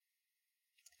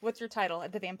What's your title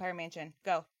at the Vampire Mansion?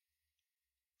 Go.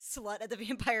 Slut at the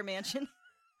Vampire Mansion.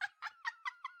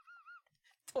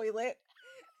 Toilet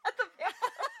at the Vampire.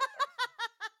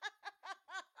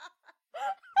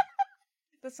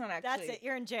 That's not actually. That's it.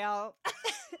 You're in jail.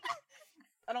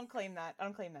 I don't claim that. I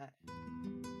don't claim that.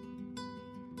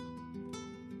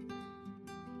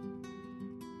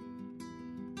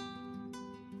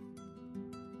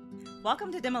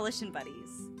 Welcome to Demolition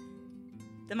Buddies,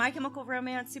 the My Chemical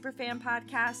Romance superfan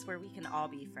podcast where we can all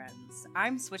be friends.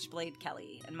 I'm Switchblade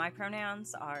Kelly, and my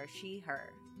pronouns are she,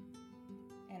 her.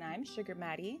 And I'm Sugar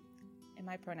Maddie, and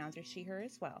my pronouns are she, her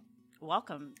as well.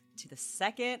 Welcome to the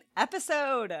second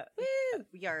episode. Woo!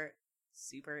 We are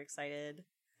super excited.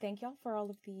 Thank y'all for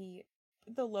all of the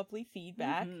lovely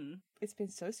feedback. Mm-hmm. It's been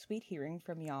so sweet hearing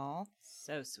from y'all.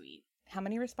 So sweet. How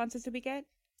many responses did we get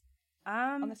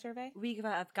on the survey?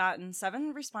 I've gotten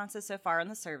 7 responses so far on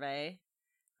the survey.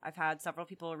 I've had several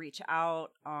people reach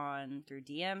out through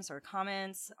DMs or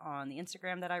comments on the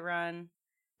Instagram that I run.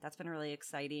 That's been really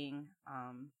exciting.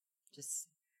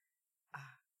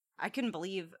 I couldn't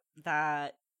believe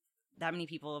that many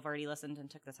people have already listened and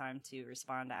took the time to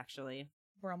respond, actually.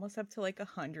 We're almost up to like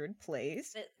 100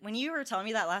 plays. When you were telling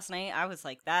me that last night, I was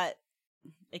like, that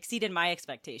exceeded my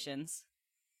expectations.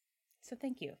 So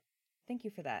thank you. Thank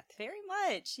you for that. Very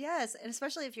much, yes. And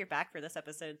especially if you're back for this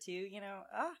episode too,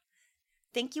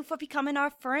 thank you for becoming our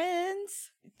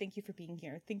friends. Thank you for being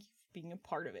here. Thank you for being a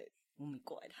part of it. Oh my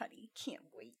god, honey, can't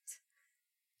wait.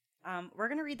 We're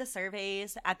going to read the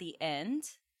surveys at the end.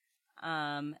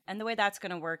 And the way that's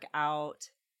going to work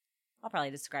out, I'll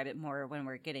probably describe it more when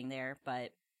we're getting there,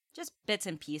 but just bits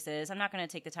and pieces. I'm not going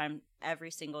to take the time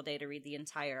every single day to read the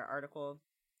entire article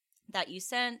that you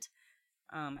sent.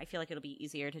 I feel like it'll be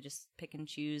easier to just pick and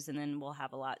choose, and then we'll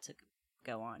have a lot to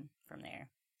go on from there.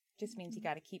 Just means you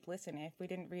got to keep listening. If we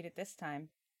didn't read it this time,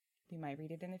 we might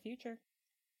read it in the future.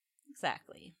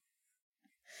 Exactly.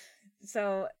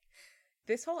 So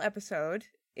this whole episode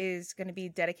is going to be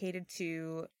dedicated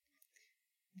to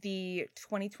the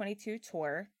 2022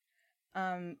 tour.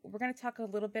 We're going to talk a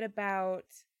little bit about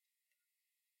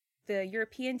the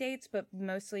European dates, but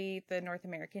mostly the North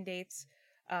American dates.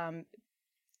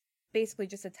 Basically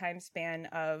just a time span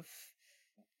of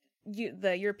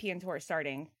the European tour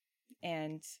starting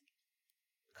and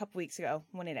a couple weeks ago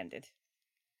when it ended.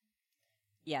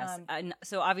 Yes.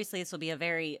 So obviously this will be a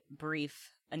very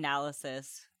brief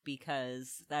analysis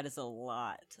because that is a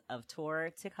lot of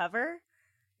tour to cover.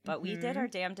 But we did our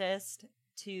damnedest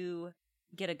to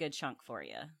get a good chunk for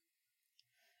you.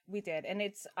 We did. And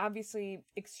it's obviously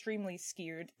extremely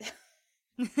skewed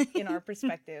in our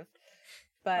perspective.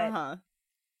 But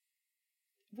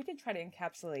we did try to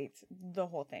encapsulate the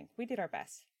whole thing. We did our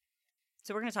best.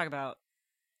 So we're going to talk about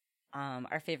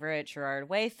our favorite Gerard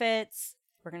Way fits.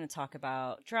 We're going to talk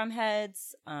about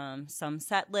drumheads, some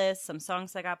set lists, some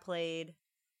songs that got played,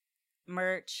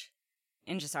 merch,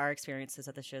 and just our experiences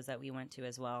at the shows that we went to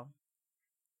as well.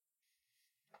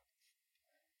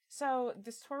 So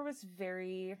this tour was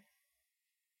very,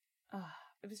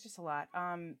 it was just a lot.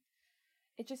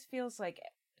 It just feels like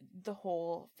the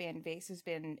whole fan base has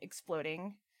been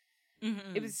exploding.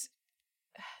 Mm-hmm. It was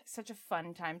such a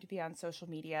fun time to be on social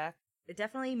media. It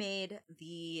definitely made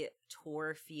the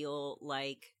tour feel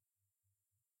like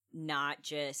not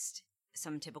just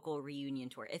some typical reunion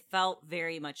tour. It felt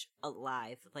very much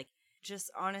alive. Like, just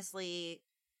honestly,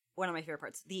 one of my favorite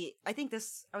parts. I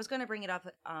was going to bring it up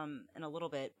in a little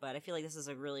bit, but I feel like this is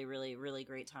a really, really, really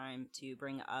great time to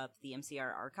bring up the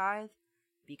MCR archive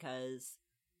because,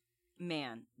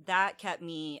 man, that kept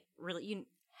me really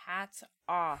hats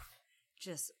off.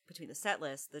 Just between the set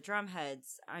list, the drum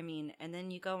heads, and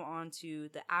then you go on to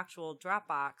the actual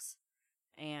Dropbox,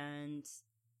 and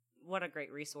what a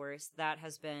great resource that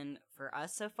has been for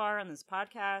us so far on this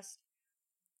podcast,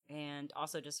 and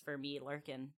also just for me,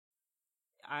 Lurkin.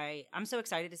 I'm so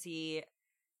excited to see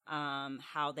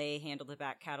how they handle the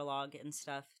back catalog and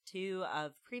stuff, too,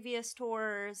 of previous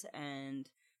tours and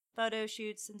photo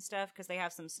shoots and stuff, because they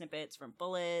have some snippets from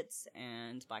Bullets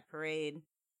and Black Parade.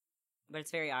 But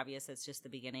it's very obvious it's just the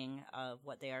beginning of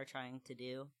what they are trying to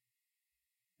do.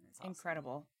 It's awesome.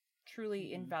 Incredible.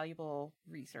 Truly invaluable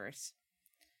resource.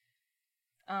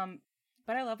 But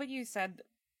I love what you said,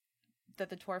 that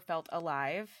the tour felt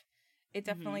alive. It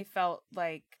definitely felt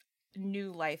like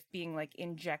new life being like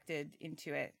injected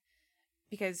into it.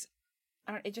 Because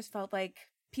it just felt like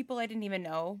people I didn't even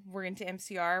know were into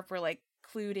MCR were like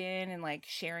clued in and like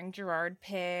sharing Gerard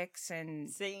pics and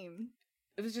same.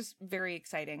 It was just very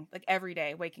exciting. Like every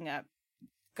day waking up,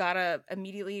 gotta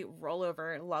immediately roll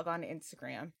over, log on to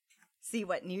Instagram. See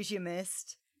what news you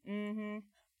missed. Mm-hmm.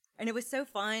 And it was so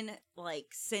fun, like,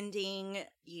 sending,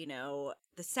 you know,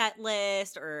 the set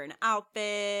list or an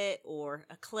outfit or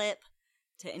a clip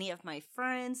to any of my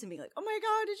friends and being like, oh my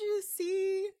god, did you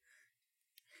see?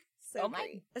 So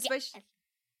great. Especially,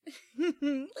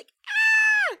 like,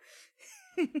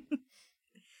 ah!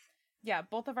 Yeah,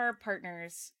 both of our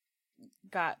partners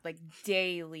got, like,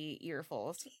 daily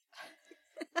earfuls.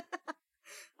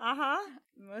 Uh-huh.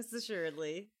 Most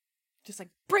assuredly. Just like,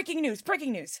 breaking news,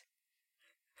 breaking news.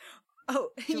 Oh,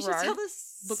 you should tell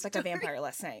this looks like a vampire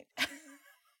last night.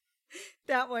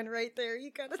 That one right there.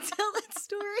 You gotta tell that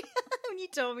story. When you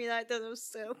told me that was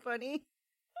so funny.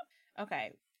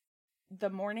 Okay. The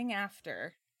morning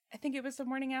after, I think it was the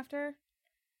morning after,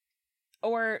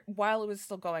 or while it was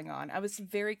still going on, I was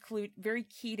very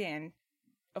keyed in,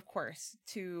 of course,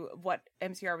 to what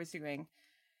MCR was doing.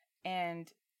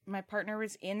 And my partner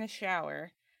was in the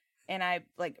shower, and I,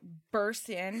 like, burst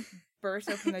open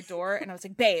the door, and I was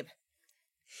like, babe,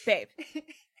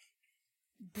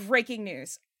 breaking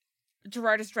news.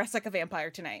 Gerard is dressed like a vampire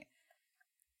tonight.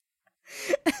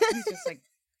 He's just like,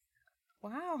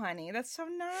 wow, honey, that's so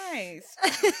nice.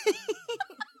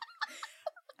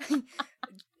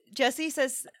 Jesse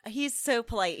says, he's so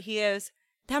polite. He goes,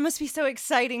 that must be so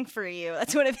exciting for you.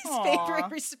 That's one of his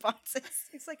favorite responses.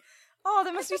 He's like, oh,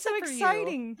 that must be so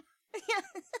exciting. Yeah.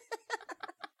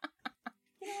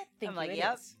 I'm like,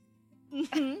 yep.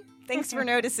 Thanks for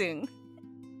noticing.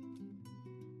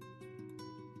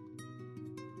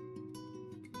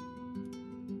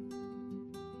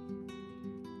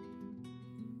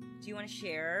 Do you want to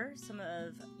share some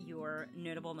of your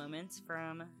notable moments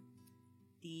from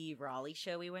the Raleigh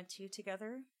show we went to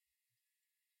together?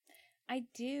 I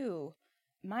do.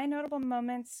 My notable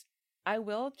moments, I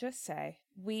will just say,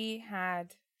 we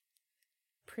had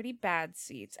pretty bad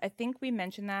seats. I think we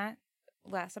mentioned that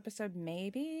last episode,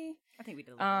 maybe? I think we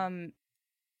did a little.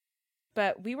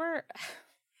 But we were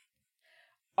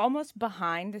almost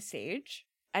behind the stage.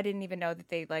 I didn't even know that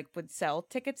they, like, would sell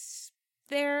tickets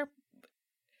there.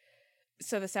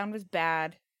 So the sound was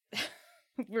bad.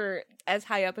 We're as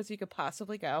high up as you could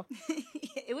possibly go.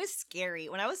 It was scary.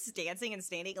 When I was dancing and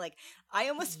standing, like, I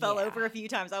almost fell over a few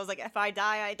times. I was like, if I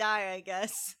die, I die, I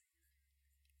guess.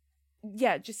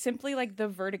 Yeah, just simply, like, the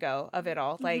vertigo of it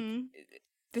all. Like,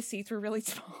 the seats were really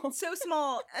small. So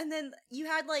small. And then you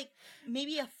had, like,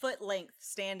 maybe a foot length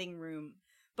standing room.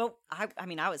 But, I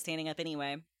mean, I was standing up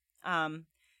anyway.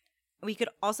 We could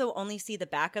also only see the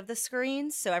back of the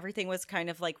screen, so everything was kind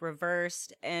of, like,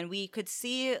 reversed. And we could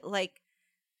see, like,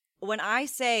 when I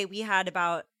say we had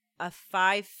about a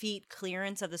 5 feet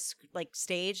clearance of the, like,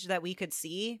 stage that we could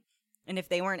see, and if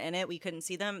they weren't in it, we couldn't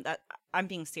see them. That I'm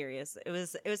being serious. It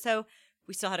was so,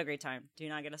 we still had a great time. Do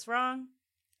not get us wrong.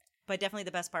 But definitely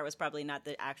the best part was probably not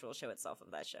the actual show itself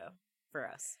of that show for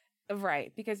us.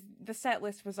 Right, because the set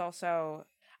list was also,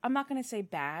 I'm not going to say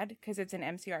bad, because it's an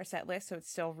MCR set list, so it's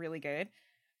still really good.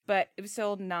 But it was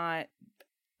still not,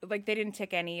 like, they didn't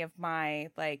tick any of my,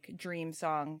 like, dream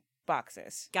song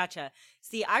boxes. Gotcha.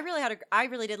 See, I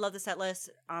really did love the set list.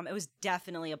 It was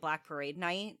definitely a Black Parade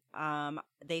night.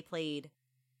 They played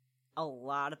a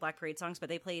lot of Black Parade songs, but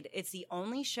it's the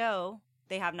only show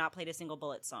they have not played a single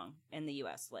Bullet song in the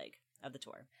U.S. leg of the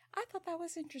tour. I thought that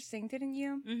was interesting, didn't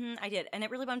you? I did. And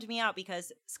it really bummed me out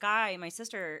because Sky, my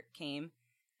sister, came.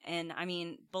 And, I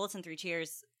mean, Bullets and Three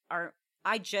Cheers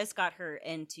I just got her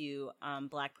into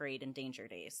Black Parade and Danger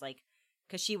Days. Like,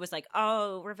 because she was like,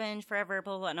 oh, Revenge Forever,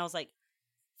 blah, blah, blah. And I was like,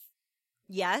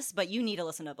 yes, but you need to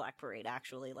listen to Black Parade,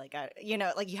 actually. Like,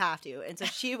 you have to. And so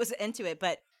she was into it.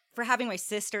 But for having my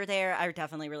sister there, I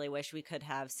definitely really wish we could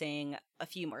have sang a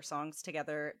few more songs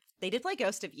together. They did play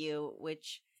Ghost of You,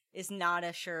 which is not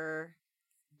a sure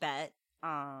bet.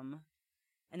 And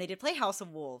they did play House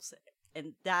of Wolves,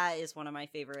 and that is one of my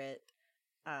favorite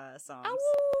songs.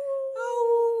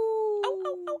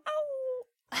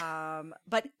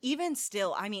 But even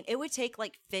still, I mean, it would take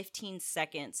like 15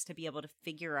 seconds to be able to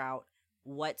figure out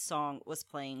what song was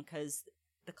playing because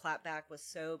the clapback was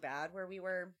so bad where we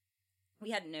were.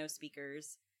 We had no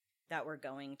speakers that were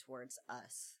going towards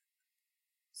us.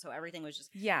 So everything was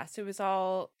just... Yeah, so it was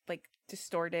all, like,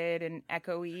 distorted and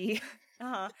echoey.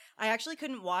 I actually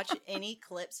couldn't watch any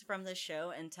clips from the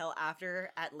show until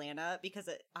after Atlanta because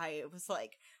I was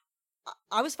like...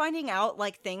 I was finding out,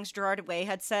 like, things Gerard Way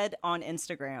had said on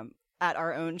Instagram at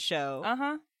our own show.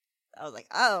 I was like,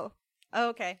 oh,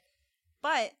 okay.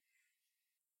 But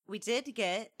we did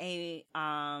get a...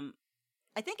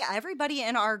 I think everybody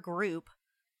in our group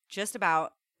just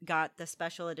about got the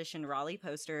special edition Raleigh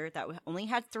poster that only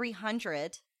had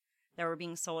 300 that were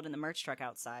being sold in the merch truck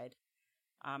outside.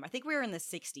 I think we were in the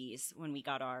 60s when we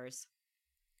got ours.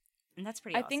 And that's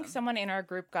pretty I awesome. think someone in our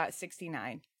group got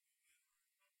 69.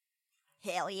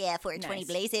 Hell yeah, 420 Nice.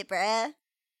 blaze it, bruh.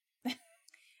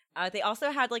 They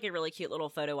also had like a really cute little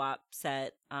photo op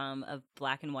set of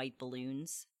black and white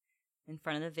balloons in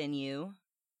front of the venue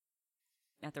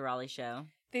at the Raleigh show.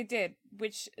 They did,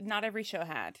 which not every show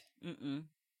had,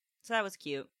 So that was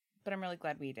cute. but I'm really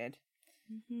glad we did.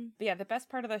 Mm-hmm. But yeah, the best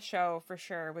part of the show for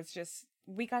sure was just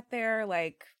we got there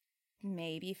like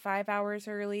maybe 5 hours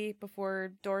early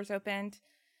before doors opened,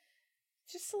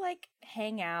 just to like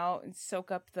hang out and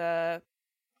soak up the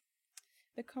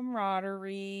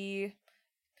camaraderie,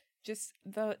 just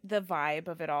the vibe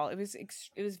of it all. It was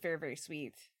very, very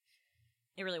sweet.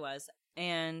 It really was.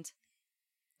 And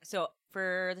so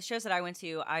for the shows that I went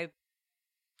to, I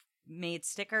made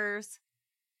stickers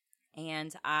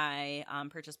and I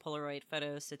purchased Polaroid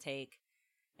photos to take.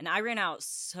 And I ran out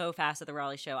so fast at the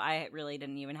Raleigh show. I really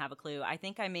didn't even have a clue. I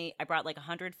think I brought like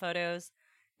 100 photos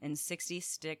and 60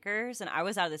 stickers, and I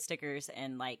was out of the stickers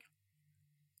in like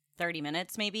 30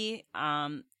 minutes maybe.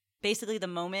 Basically the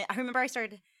moment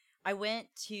I went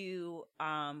to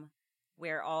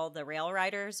where all the rail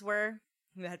riders were,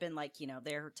 who had been like,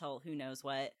 there till who knows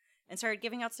what, and started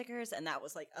giving out stickers, and that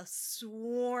was like a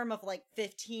swarm of like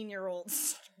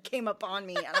 15-year-olds came up on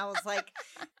me, and I was like,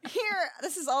 here,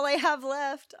 this is all I have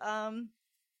left.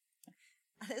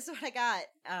 This is what I got.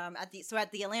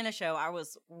 At the Atlanta show, I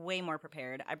was way more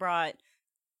prepared. I brought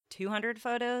 200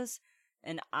 photos,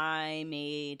 and I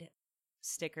made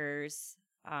stickers.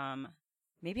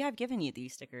 Maybe I've given you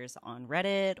these stickers on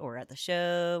Reddit or at the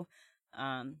show.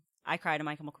 I Cried a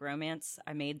My Chemical Romance.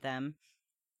 I made them.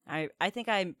 I think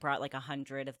I brought like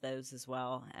 100 of those as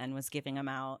well and was giving them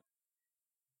out.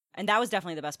 And that was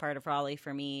definitely the best part of Raleigh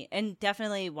for me, and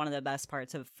definitely one of the best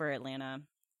parts for Atlanta.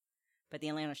 But the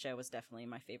Atlanta show was definitely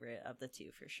my favorite of the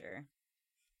two for sure.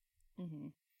 Mm-hmm.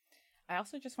 I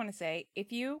also just want to say,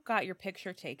 if you got your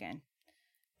picture taken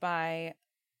by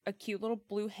a cute little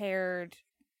blue-haired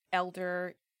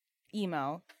elder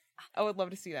emo, I would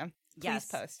love to see them. Please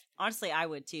Yes. post. Honestly, I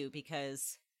would too,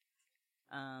 because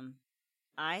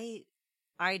I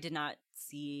did not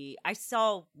see. I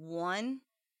saw one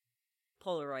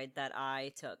Polaroid that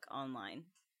I took online,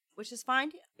 which is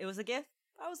fine. It was a gift.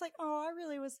 I was like, oh,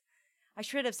 I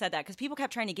should have said that, because people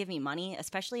kept trying to give me money,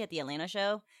 especially at the Atlanta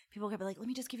show. People kept like, let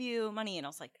me just give you money. And I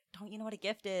was like, don't you know what a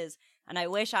gift is? And I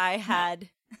wish I had,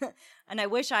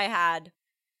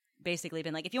 basically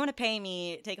been like, if you want to pay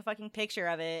me, take a fucking picture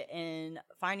of it and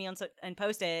find me and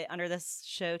post it under this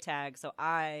show tag so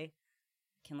I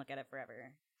can look at it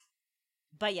forever.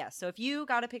 But yeah, so if you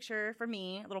got a picture for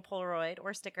me, a little Polaroid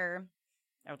or sticker,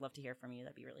 I would love to hear from you.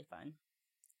 That'd be really fun.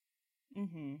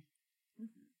 Mm-hmm.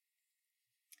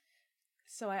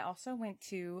 So I also went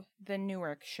to the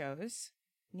Newark shows,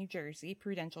 New Jersey,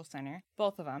 Prudential Center,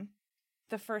 both of them.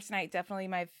 The first night, definitely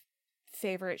my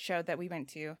favorite show that we went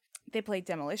to. They played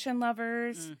Demolition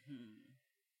Lovers.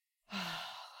 Mm-hmm.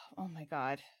 Oh my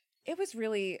God. It was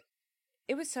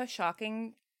so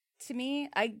shocking to me.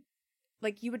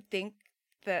 You would think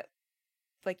that,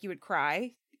 like, you would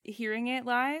cry hearing it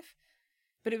live,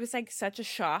 but it was, like, such a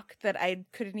shock that I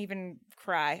couldn't even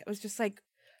cry. I was just like,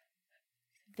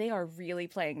 they are really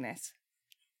playing this.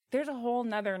 There's a whole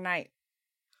nother night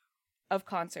of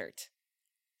concert,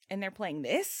 and they're playing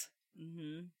this?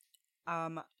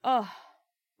 Mm-hmm. Oh.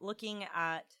 Looking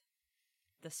at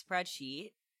the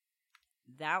spreadsheet,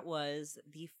 that was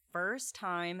the first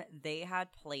time they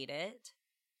had played it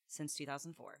since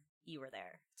 2004. You were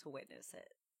there to witness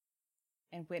it.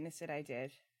 And witness it I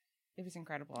did. It was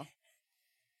incredible.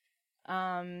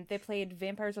 They played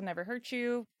Vampires Will Never Hurt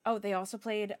You. Oh, they also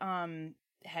played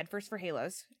Head First for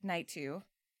Halos, night 2.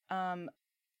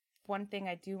 One thing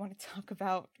I do want to talk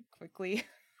about quickly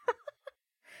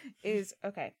is,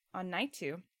 okay, on night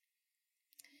 2,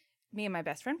 me and my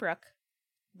best friend Brooke,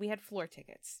 we had floor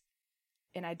tickets.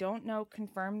 And I don't know,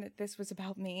 confirm that this was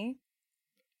about me,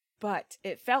 but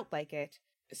it felt like it.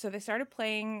 So they started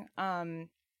playing,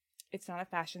 It's Not a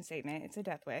Fashion Statement, It's a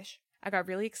Death Wish. I got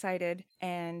really excited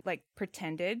and, like,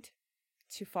 pretended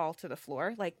to fall to the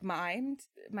floor, like, mimed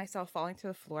myself falling to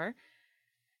the floor.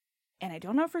 And I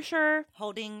don't know for sure.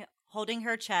 Holding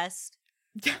her chest.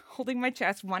 Holding my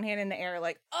chest, one hand in the air,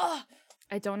 like, oh!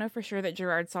 I don't know for sure that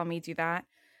Gerard saw me do that,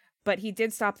 but he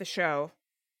did stop the show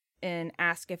and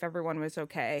ask if everyone was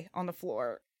okay on the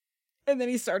floor. And then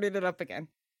he started it up again.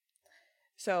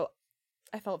 So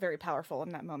I felt very powerful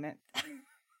in that moment.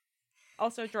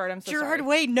 Also, Gerard, I'm so sorry. Gerard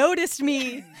Way noticed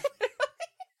me.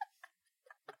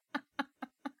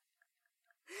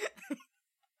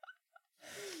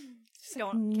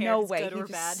 Don't care no if it's way good he or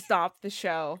just bad. stopped the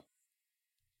show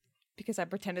because I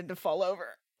pretended to fall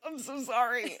over. I'm so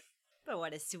sorry. But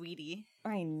what a sweetie.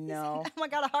 I know. Oh, I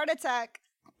got a heart attack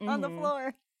on the Mhm.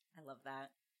 floor. I love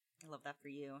that. I love that for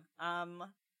you.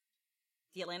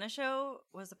 The Atlanta show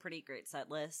was a pretty great set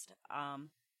list. I'm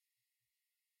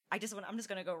just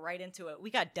gonna go right into it.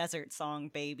 We got Desert Song,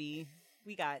 baby.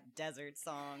 We got Desert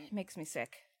Song. It makes me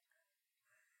sick.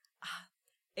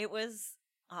 It was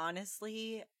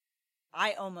honestly,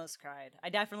 I almost cried. I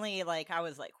definitely I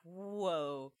was like,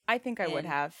 whoa. I think I would And-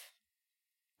 have.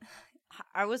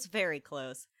 I was very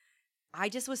close. I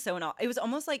just was so not. It was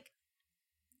almost like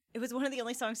it was one of the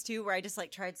only songs too where I just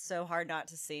tried so hard not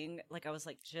to sing. Like I was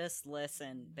like, just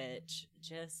listen, bitch,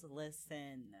 just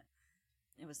listen.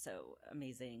 It was so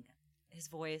amazing. His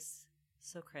voice,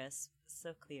 so crisp,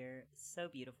 so clear, so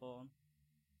beautiful.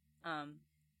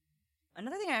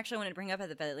 Another thing I actually wanted to bring up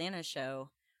at the Atlanta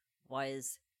show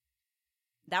was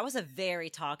that was a very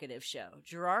talkative show.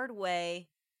 Gerard Way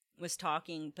was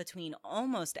talking between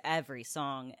almost every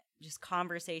song, just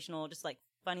conversational, just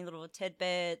funny little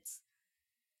tidbits.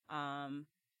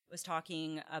 Was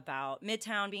talking about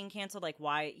Midtown being canceled,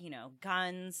 why,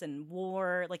 guns and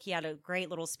war. He had a great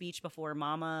little speech before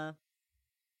Mama.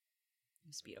 It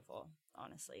was beautiful,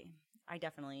 honestly. I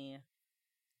definitely...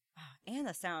 And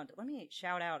the sound. Let me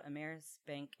shout out Ameris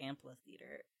Bank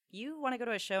Amphitheater. You want to go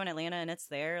to a show in Atlanta and it's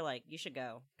there, you should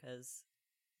go, because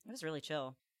it was really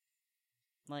chill.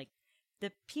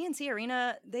 The PNC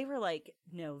Arena, they were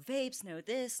no vapes, no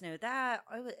this, no that.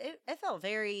 It felt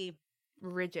very...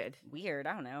 Rigid. weird.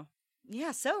 I don't know.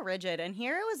 Yeah, so rigid. And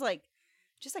here it was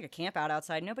just a camp out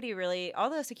outside. Nobody really, all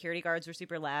the security guards were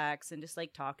super lax and just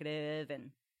talkative.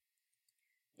 And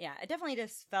yeah, it definitely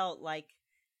just felt like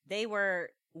they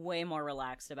were way more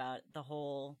relaxed about the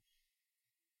whole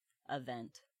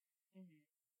event,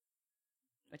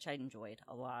 which I enjoyed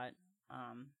a lot.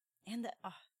 And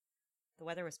the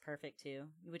weather was perfect too.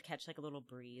 You would catch a little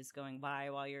breeze going by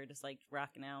while you're just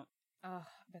rocking out. Oh,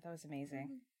 I bet that was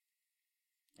amazing.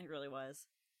 It really was.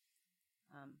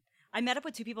 I met up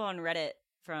with 2 people on Reddit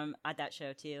from at that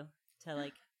show too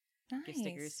to give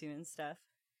stickers Nice. to and stuff.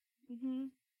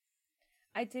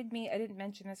 I didn't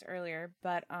mention this earlier,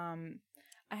 but I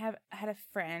have a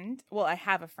friend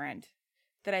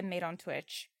that I made on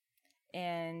Twitch,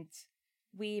 and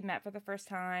we met for the first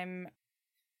time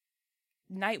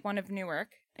night 1 of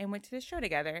Newark and went to the show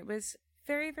together. It was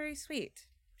very, very sweet.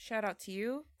 Shout out to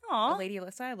you, Aw, Lady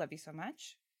Alyssa. I love you so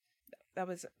much. That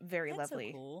was very that's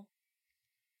lovely. so cool.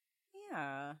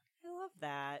 Yeah, I love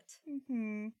that.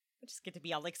 Mm-hmm. We just get to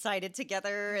be all excited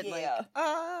together and Yeah.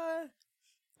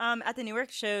 At the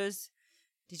Newark shows,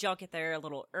 did y'all get there a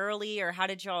little early, or how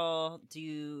did y'all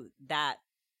do that?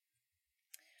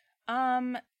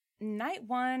 Night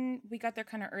 1, we got there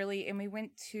kind of early, and we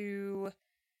went to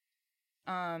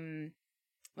the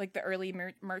early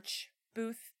merch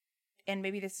booth. And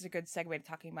maybe this is a good segue to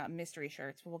talking about mystery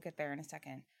shirts, but we'll get there in a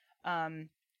second.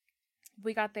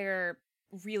 We got there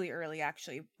really early,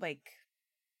 actually,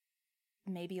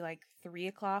 maybe 3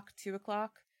 o'clock, 2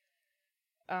 o'clock.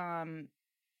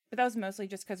 But that was mostly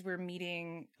just because we're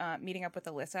meeting up with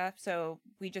Alyssa. So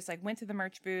we just went to the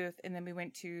merch booth, and then we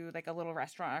went to a little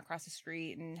restaurant across the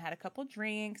street and had a couple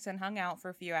drinks and hung out for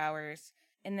a few hours.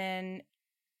 And then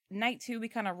night 2, we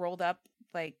kind of rolled up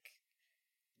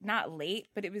not late,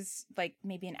 but it was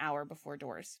maybe an hour before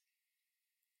doors.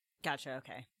 Gotcha.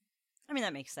 Okay. I mean,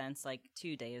 that makes sense.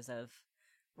 2 days of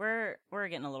we're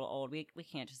getting a little old. We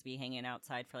can't just be hanging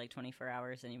outside for 24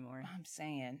 hours anymore. I'm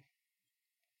saying.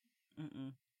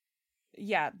 Mm-mm.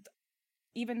 Yeah,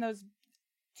 even those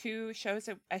 2 shows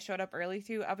that I showed up early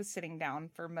to, I was sitting down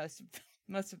for most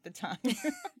of the time.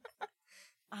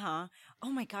 Uh-huh.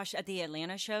 Oh my gosh, at the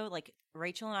Atlanta show,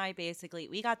 Rachel and I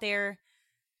we got there,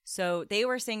 so they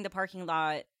were saying the parking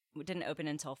lot didn't open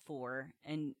until 4,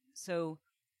 and so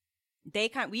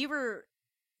we were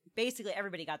basically,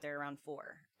 everybody got there around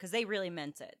 4 because they really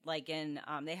meant it.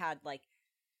 They had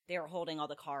they were holding all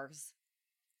the cars,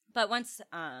 but once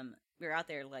we were out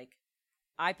there,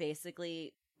 I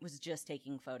basically was just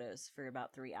taking photos for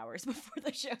about 3 hours before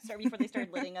the show started, before they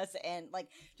started letting us in,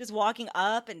 just walking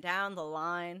up and down the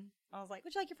line. I was like,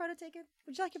 would you like your photo taken?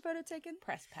 Would you like your photo taken?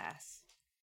 Press pass.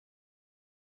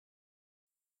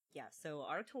 Yeah, so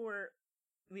our tour,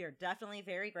 we are definitely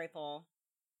very grateful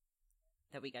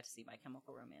that we got to see My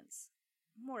Chemical Romance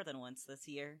more than once this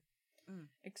year.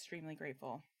 Extremely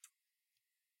grateful.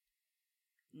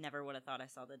 Never would have thought I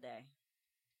saw the day.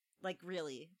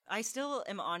 Really. I still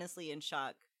am honestly in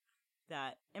shock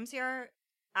that MCR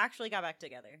actually got back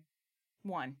together.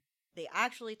 1, They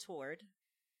actually toured,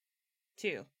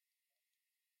 2,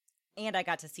 and I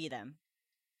got to see them.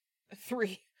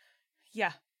 3.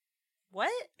 Yeah. What?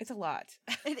 It's a lot.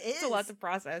 It is. It's a lot to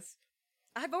process.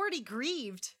 I've already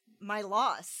grieved my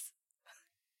loss.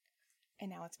 And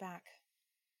now it's back.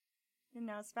 And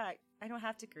now it's back. I don't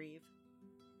have to grieve.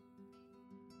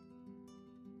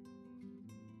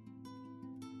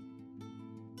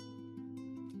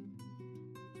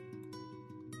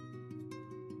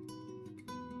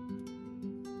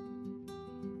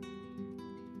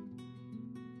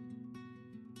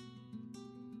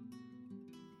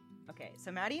 Okay,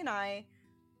 so Maddie and I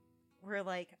were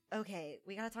like, okay,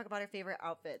 we gotta talk about our favorite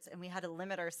outfits, and we had to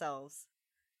limit ourselves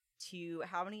to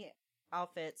how many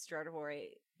outfits Gerard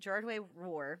Way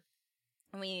wore,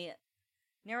 and we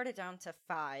narrowed it down to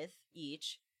 5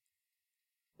 each.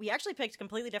 We actually picked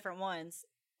completely different ones,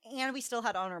 and we still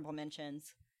had honorable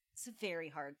mentions. It's very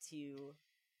hard to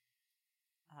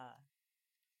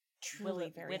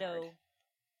Truly very widow. hard.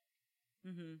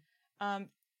 Mm-hmm.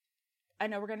 I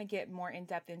know we're going to get more in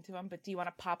depth into them, but do you want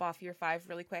to pop off your 5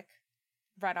 really quick?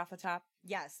 Right off the top?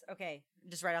 Yes, okay.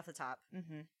 Just right off the top.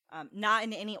 Mm-hmm. Not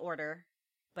in any order,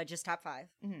 but just top 5.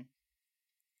 Mm-hmm.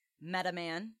 Meta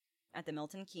Man at the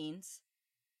Milton Keynes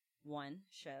 1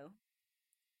 show.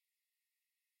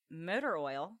 Motor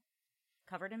Oil,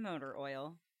 covered in motor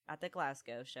oil at the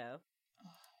Glasgow show.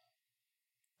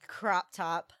 Crop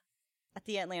Top at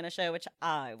the Atlanta show, which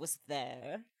I was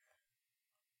there.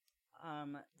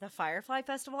 The Firefly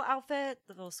Festival outfit,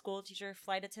 the little school teacher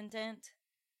flight attendant.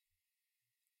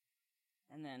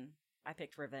 And then I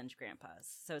picked Revenge Grandpas.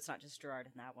 So it's not just Gerard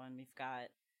in that one. We've got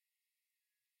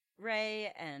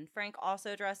Ray and Frank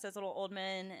also dressed as little old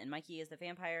men, and Mikey is the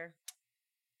vampire.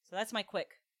 So that's my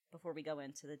quick before we go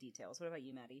into the details. What about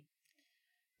you, Maddie?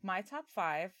 My top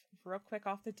 5, real quick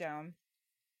off the dome,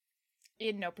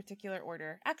 in no particular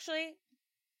order. Actually,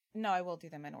 no, I will do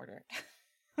them in order.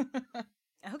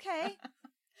 Okay.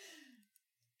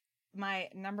 My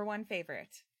number 1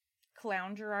 favorite,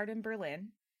 Clown Gerard in Berlin.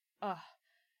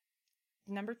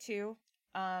 Number 2,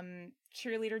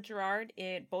 Cheerleader Gerard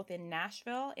both in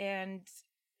Nashville and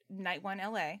Night 1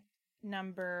 LA.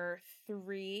 Number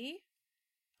 3,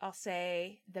 I'll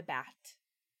say the Bat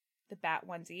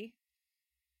onesie,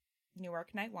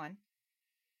 Newark Night 1.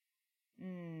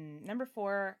 Number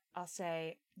 4, I'll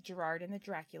say Gerard in the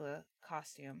Dracula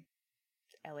costume,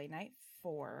 LA Night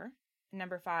 4.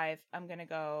 Number 5, I'm gonna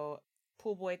go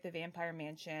Pool Boy at the Vampire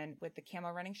Mansion with the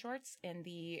camo running shorts and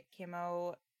the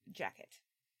camo jacket.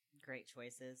 Great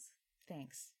choices.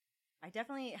 Thanks. I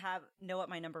definitely know what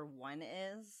my number 1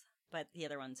 is, but the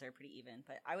other ones are pretty even.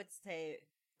 But I would say,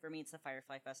 for me, it's the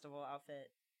Firefly Festival outfit.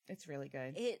 It's really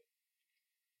good. It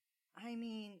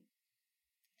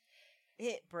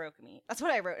broke me. That's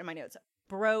what I wrote in my notes.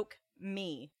 Broke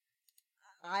me.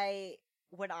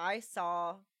 When I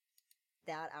saw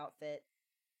that outfit,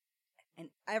 and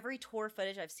every tour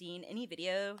footage I've seen, any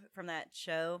video from that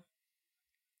show,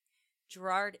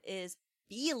 Gerard is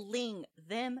feeling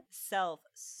themselves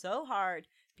so hard,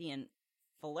 being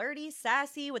flirty,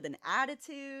 sassy, with an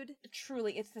attitude.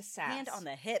 Truly, it's the sass. Hand on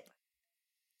the hip.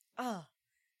 Oh.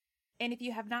 And if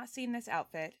you have not seen this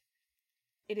outfit,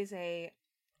 it is a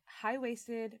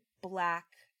high-waisted black,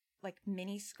 like,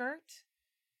 mini skirt,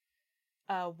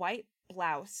 a white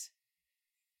blouse,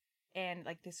 and,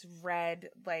 like, this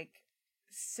red, like,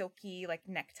 silky, like,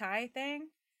 necktie thing.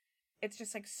 It's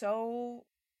just, like, so,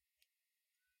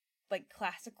 like,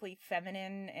 classically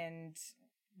feminine and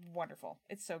wonderful.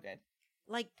 It's so good.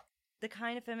 Like, the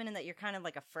kind of feminine that you're kind of,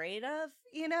 like, afraid of,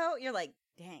 you know? You're like,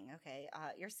 dang, okay,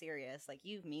 you're serious. Like,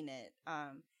 you mean it.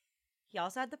 He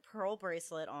also had the pearl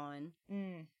bracelet on.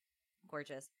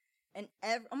 Gorgeous. And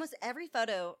almost every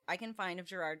photo I can find of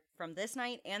Gerard from this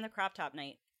night and the crop top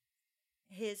night,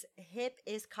 his hip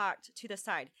is cocked to the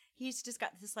side. He's just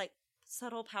got this, like,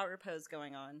 subtle power pose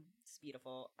going on. It's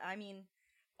beautiful. I mean,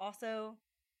 also,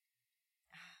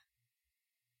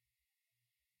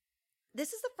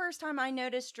 this is the first time I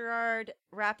noticed Gerard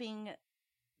wrapping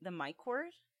the mic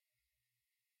cord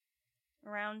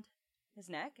around his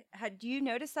neck. Had you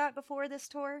noticed that before this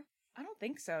tour? I don't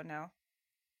think so, no.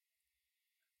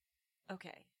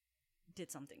 Okay.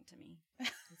 Did something to me.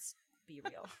 Let's be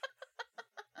real.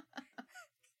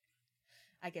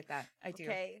 I get that. I do.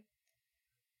 Okay.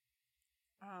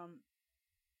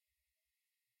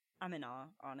 I'm in awe,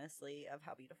 honestly, of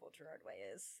how beautiful Gerard Way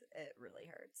is. It really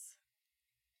hurts.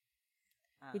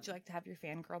 Would you like to have your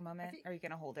fangirl moment? Or are you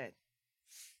going to hold it?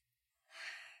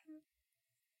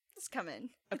 It's coming.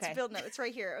 Okay. It's building up. It's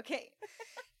right here. Okay.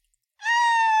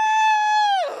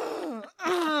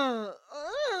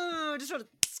 Just want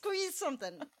to squeeze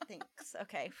something. Thanks.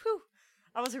 Okay. Whew.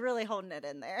 I was really holding it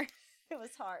in there. It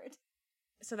was hard.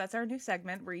 So that's our new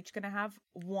segment. We're each going to have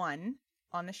one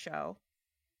on the show.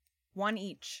 one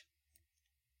each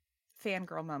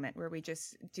fangirl moment where we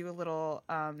just do a little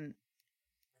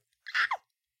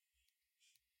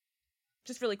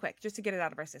just really quick, just to get it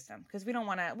out of our system, because we don't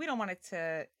want it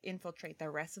to infiltrate the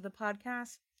rest of the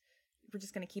podcast. We're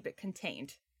just going to keep it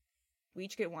contained. We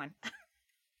each get one.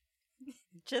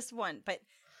 Just one, but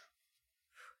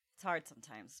it's hard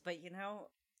sometimes. But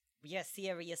we're a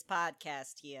serious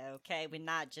podcast here, okay? We're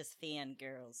not just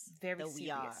fangirls. Very though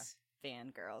serious. We are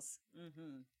fangirls.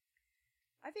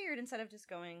 I figured instead of just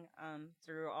going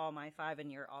through all my 5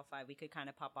 and your all 5, we could kind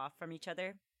of pop off from each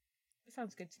other. That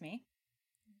sounds good to me.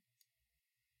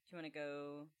 Do you want to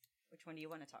go? Which one do you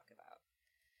want to talk about?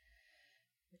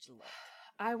 Which look?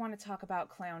 I want to talk about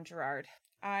Clown Gerard.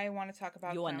 I want to talk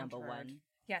about your Clown number Gerard. one.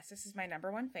 Yes, this is my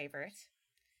number one favorite.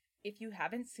 If you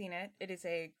haven't seen it, it is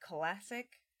a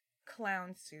classic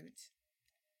clown suit.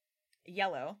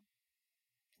 Yellow.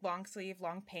 Long sleeve,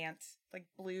 long pants, like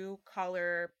blue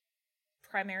collar,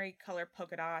 primary color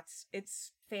polka dots.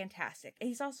 It's fantastic. And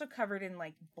he's also covered in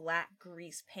like black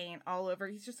grease paint all over.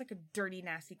 He's just like a dirty,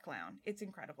 nasty clown. It's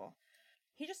incredible.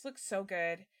 He just looks so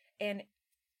good. And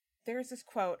there's this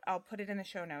quote. I'll put it in the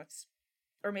show notes.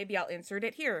 Or maybe I'll insert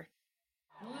it here.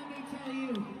 Well, let me tell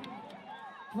you,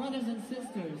 brothers and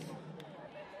sisters,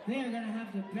 they are gonna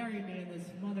have to bury me in this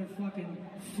motherfucking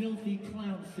filthy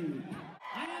clown suit.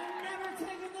 I am never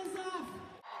taking this off.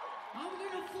 I'm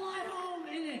gonna fly home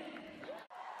in it.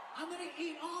 I'm gonna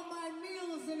eat all my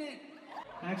meals in it.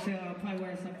 Actually, I'll probably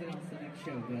wear something else the next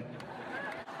show, but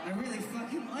I really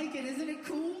fucking like it. Isn't it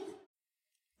cool?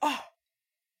 Oh,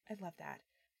 I love that.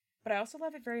 But I also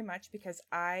love it very much because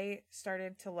I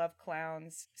started to love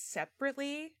clowns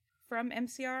separately from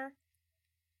MCR.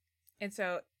 And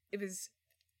so it was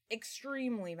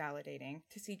extremely validating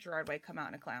to see Gerard Way come out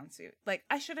in a clown suit. Like,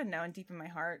 I should have known deep in my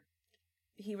heart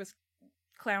he was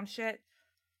clown shit.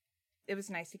 It was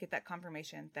nice to get that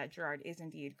confirmation that Gerard is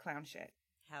indeed clown shit.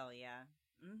 Hell yeah.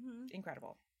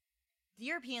 Incredible. The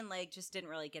European leg just didn't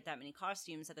really get that many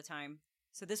costumes at the time.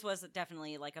 So this was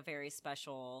definitely like a very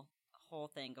special whole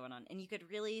thing going on. And you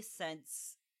could really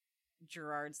sense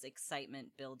Gerard's excitement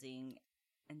building.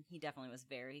 And he definitely was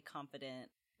very confident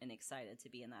and excited to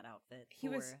be in that outfit. He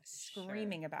was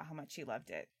screaming about how much he loved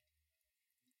it.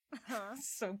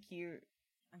 So cute.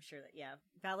 I'm sure that, yeah.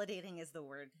 Validating is the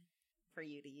word for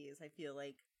you to use, I feel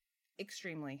like.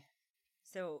 Extremely.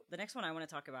 So the next one I want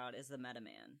to talk about is the Meta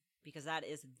Man, because that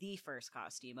is the first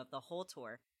costume of the whole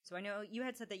tour. So I know you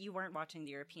had said that you weren't watching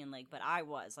the European leg, but I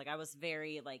was. Like, I was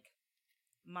very, like,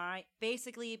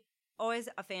 basically always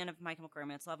a fan of My Chemical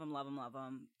Romance. Love them, love them, love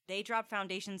them. They dropped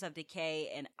Foundations of Decay,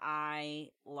 and I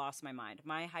lost my mind.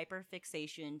 My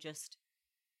hyperfixation just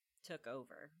took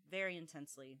over very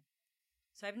intensely.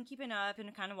 So I've been keeping up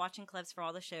and kind of watching clips for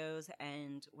all the shows,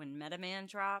 and when Meta Man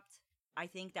dropped, I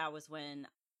think that was when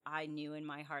I knew in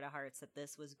my heart of hearts that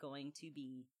this was going to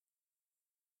be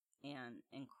an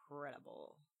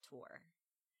incredible tour.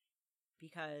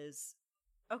 Because,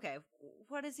 okay,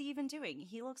 what is he even doing?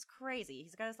 He looks crazy.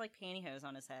 He's got his, like, pantyhose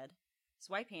on his head. His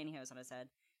white pantyhose on his head.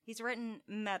 He's written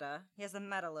Meta. He has the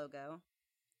Meta logo.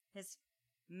 His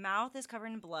mouth is covered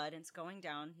in blood, and it's going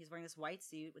down. He's wearing this white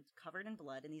suit with covered in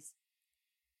blood, and these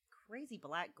crazy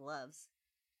black gloves.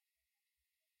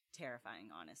 Terrifying,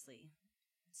 honestly.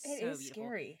 It is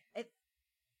scary.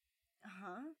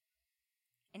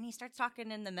 And he starts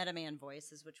talking in the Meta Man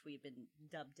voices, which we've been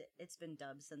dubbed. It's been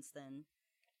dubbed since then.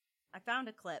 I found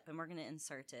a clip, and we're going to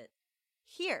insert it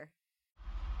here.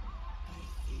 I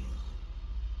feel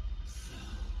so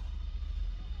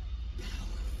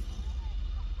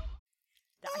powerful.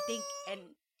 I think, and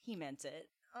he meant it.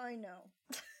 I know.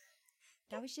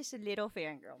 That was just a little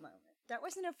fangirl moment. That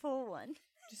wasn't a full one.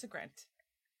 Just a grunt.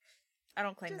 I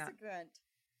don't claim that. Just a grunt.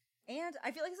 And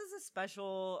I feel like this is a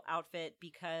special outfit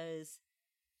because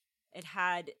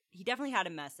he definitely had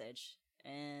a message.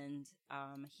 And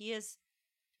he is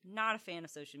not a fan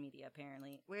of social media,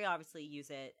 apparently. We obviously use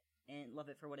it and love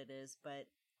it for what it is. But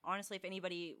honestly, if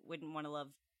anybody wouldn't want to love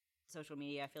social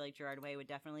media, I feel like Gerard Way would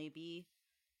definitely be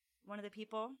one of the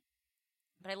people.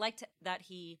 But I liked that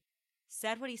he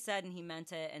said what he said and he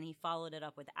meant it, and he followed it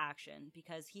up with action,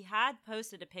 because he had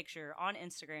posted a picture on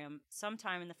Instagram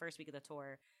sometime in the first week of the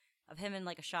tour of him in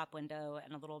like a shop window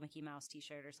and a little Mickey Mouse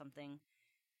t-shirt or something.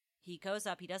 He goes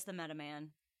up, he does the Meta Man,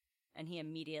 and he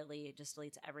immediately just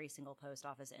deletes every single post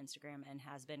off his Instagram and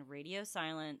has been radio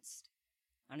silenced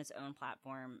on his own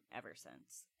platform ever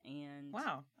since. And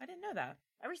wow, I didn't know that.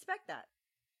 I respect that.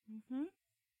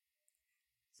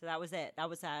 So that was it. That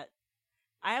was that.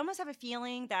 I almost have a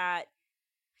feeling that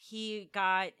he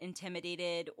got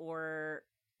intimidated or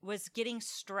was getting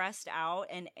stressed out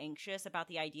and anxious about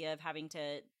the idea of having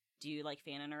to do like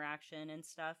fan interaction and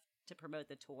stuff to promote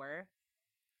the tour.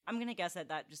 I'm gonna guess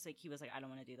that just like he was like, I don't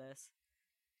want to do this,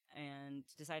 and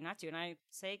decided not to. And I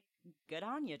say, good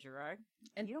on you, Gerard.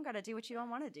 And you don't got to do what you don't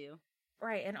want to do.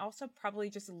 Right, and also probably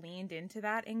just leaned into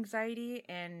that anxiety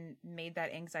and made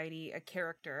that anxiety a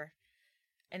character.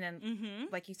 And then,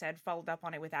 like you said, followed up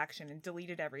on it with action and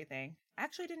deleted everything. I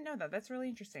actually didn't know that. That's really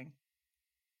interesting.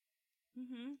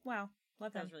 Wow.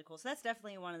 Love That was really cool. So that's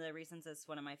definitely one of the reasons it's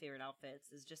one of my favorite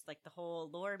outfits, is just like the whole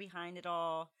lore behind it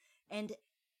all. And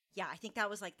yeah, I think that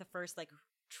was like the first like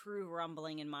true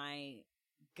rumbling in my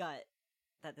gut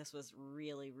that this was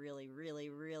really, really, really,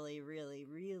 really, really,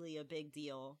 really a big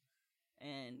deal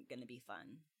and gonna be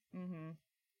fun.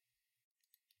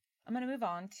 I'm gonna move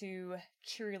on to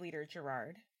cheerleader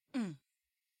Gerard.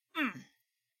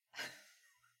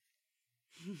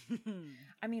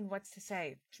 I mean, what's to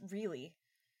say? Really.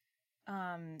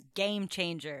 Game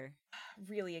changer.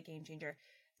 Really a game changer.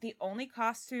 The only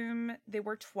costume they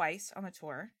wore twice on the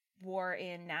tour, wore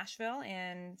in Nashville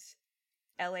and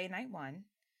LA Night 1.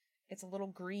 It's a little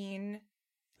green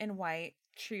and white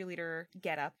cheerleader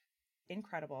getup.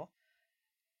 Incredible.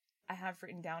 I have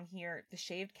written down here, the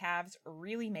shaved calves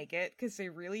really make it, because they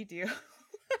really do.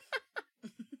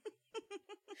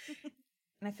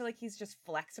 And I feel like he's just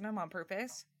flexing them on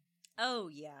purpose. Oh,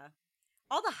 yeah.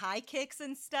 All the high kicks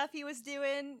and stuff he was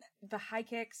doing. The high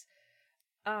kicks.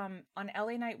 On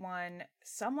LA Night 1,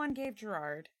 someone gave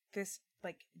Gerard this,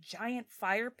 like, giant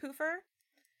fire poofer.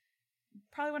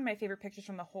 Probably one of my favorite pictures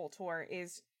from the whole tour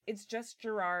is, it's just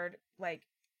Gerard, like,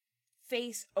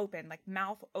 face open, like,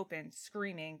 mouth open,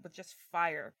 screaming with just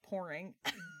fire pouring.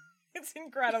 It's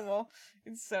incredible.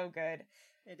 It's so good.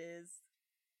 It is.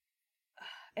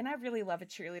 And I really love a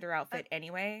cheerleader outfit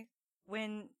anyway.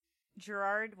 When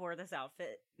Gerard wore this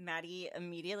outfit, Maddie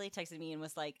immediately texted me and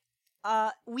was like,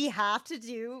 we have to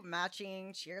do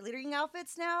matching cheerleading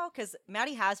outfits now, because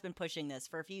Maddie has been pushing this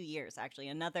for a few years, actually.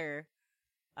 Another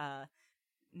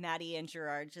Maddie and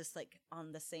Gerard just like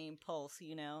on the same pulse,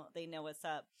 you know, they know what's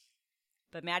up.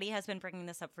 But Maddie has been bringing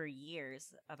this up for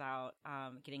years about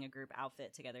getting a group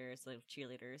outfit together as little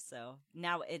cheerleaders. So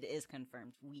now it is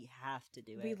confirmed. We have to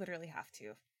do it. We literally have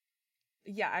to.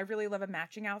 Yeah, I really love a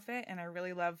matching outfit, and I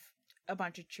really love a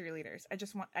bunch of cheerleaders. I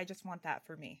just want that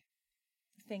for me.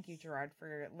 Thank you, Gerard,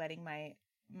 for letting my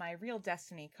real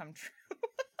destiny come true.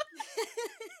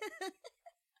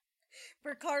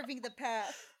 For carving the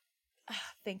path.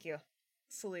 Thank you.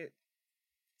 Salute.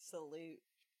 Salute.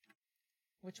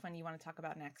 Which one do you want to talk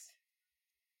about next?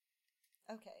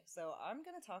 Okay, so I'm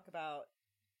going to talk about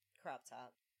Crop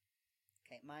Top.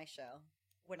 Okay, my show.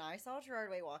 When I saw Gerard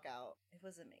Way walk out, it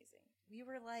was amazing. We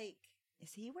were like,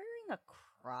 is he wearing a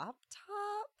crop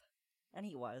top? And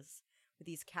he was. With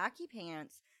these khaki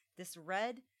pants, this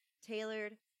red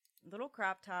tailored little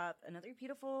crop top, another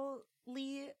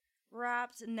beautifully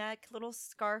wrapped neck, little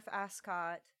scarf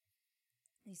ascot,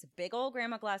 these big old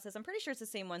grandma glasses. I'm pretty sure it's the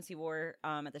same ones he wore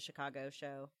at the Chicago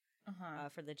show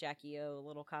for the Jackie O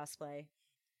little cosplay.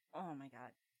 Oh my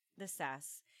god. The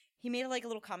sass. He made like a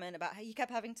little comment about how he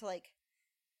kept having to like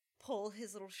pull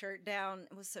his little shirt down.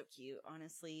 It was so cute,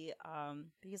 honestly.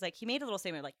 Because like he made a little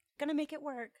statement like, gonna make it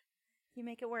work. You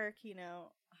make it work, you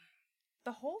know.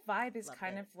 The whole vibe is Loved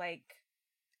kind it. of like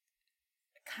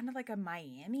a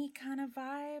Miami kind of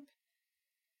vibe.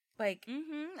 Like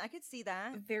I could see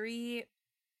that. very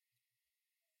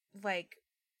like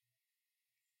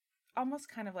almost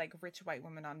kind of like rich white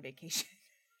women on vacation.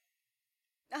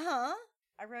 I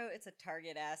wrote it's a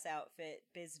Target ass outfit,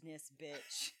 business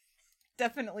bitch.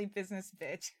 Definitely business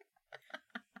bitch.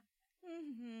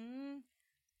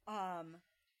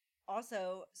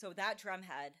 Also, so that drum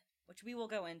head, which we will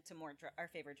go into more our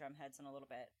favorite drum heads in a little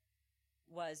bit,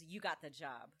 was You Got the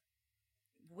Job.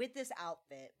 With this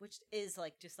outfit, which is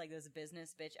like just like this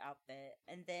business bitch outfit,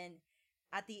 and then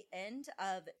at the end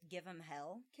of Give 'Em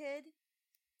Hell, Kid,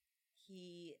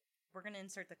 we're gonna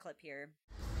insert the clip here.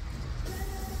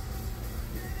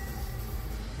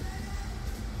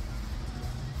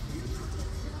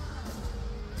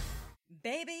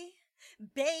 Baby,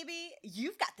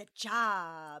 you've got the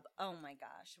job. Oh my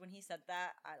gosh. When he said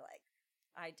that,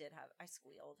 I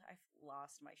squealed. I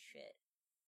lost my shit.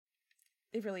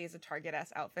 It really is a Target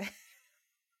ass outfit.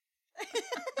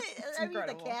 I mean, the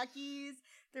incredible. khakis,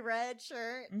 the red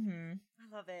shirt. Mm-hmm.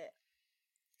 I love it.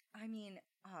 I mean,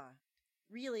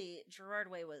 really, Gerard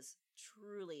Way was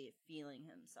truly feeling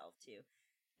himself too.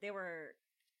 They were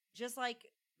just like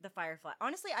the Firefly.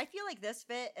 Honestly, I feel like this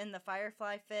fit and the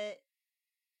Firefly fit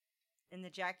and the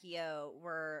Jackie O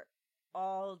were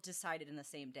all decided in the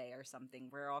same day or something.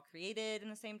 We're all created in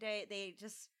the same day. They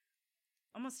just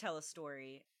almost tell a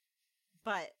story.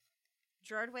 But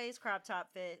Gerard Way's crop top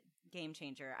fit, game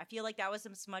changer. I feel like that was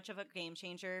as much of a game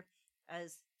changer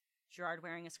as Gerard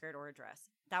wearing a skirt or a dress.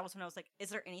 That was when I was like, is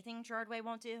there anything Gerard Way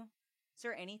won't do? Is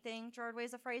there anything Gerard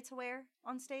Way's afraid to wear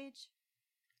on stage?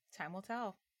 Time will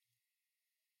tell.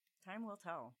 Time will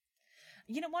tell.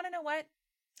 You don't want to know what?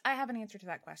 I have an answer to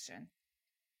that question.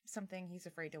 Something he's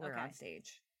afraid to wear Okay. on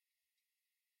stage.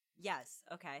 Yes.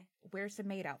 Okay. Where's the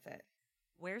maid outfit?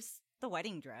 Where's the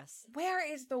wedding dress? Where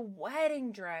is the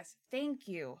wedding dress? Thank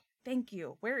you. Thank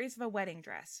you. Where is the wedding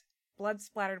dress?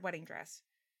 Blood-splattered wedding dress.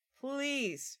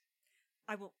 Please.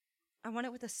 I want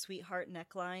it with a sweetheart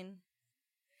neckline.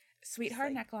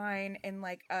 Sweetheart like- neckline and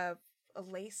like a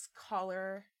lace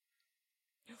collar.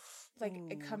 Like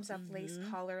it comes up lace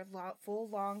collar, full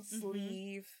long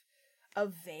sleeve, a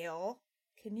veil.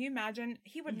 Can you imagine?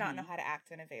 He would not know how to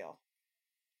act in a veil.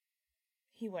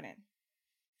 He wouldn't.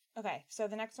 Okay, so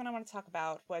the next one I want to talk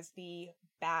about was the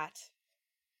bat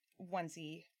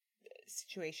onesie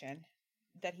situation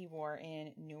that he wore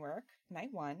in Newark, night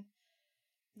one.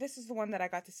 This is the one that I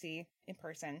got to see in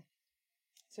person.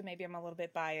 So maybe I'm a little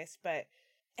bit biased, but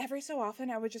every so often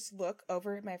I would just look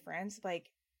over at my friends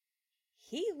like,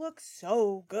 he looks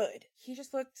so good. He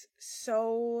just looked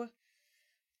so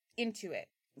into it.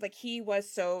 Like he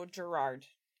was so Gerard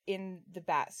in the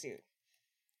bat suit.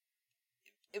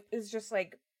 It was just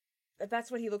like, that's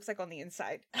what he looks like on the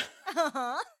inside.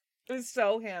 It was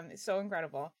so him. It's so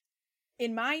incredible.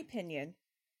 In my opinion,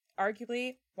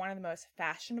 arguably one of the most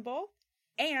fashionable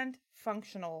and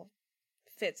functional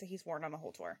fits that he's worn on the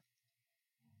whole tour.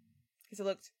 Because it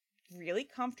looked really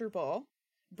comfortable,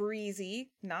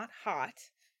 breezy, not hot.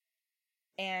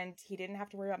 And he didn't have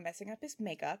to worry about messing up his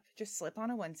makeup. Just slip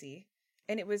on a onesie.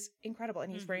 And it was incredible.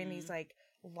 And he's wearing these like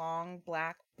long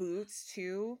black boots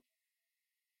too.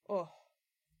 Oh,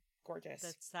 gorgeous.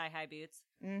 The thigh-high boots.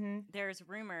 Mm-hmm. There's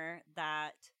rumor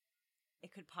that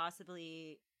it could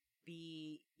possibly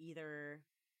be either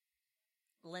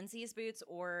Lindsay's boots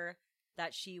or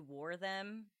that she wore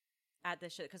them at the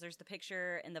show, because there's the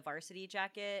picture in the varsity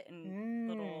jacket and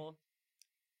little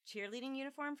cheerleading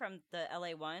uniform from the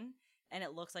LA one, and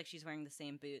it looks like she's wearing the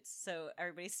same boots. So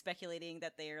everybody's speculating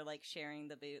that they are like sharing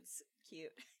the boots.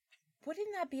 Cute. Wouldn't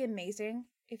that be amazing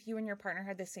if you and your partner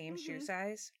had the same shoe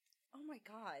size? Oh my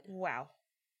god. Wow.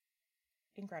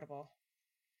 Incredible.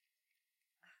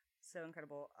 So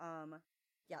incredible.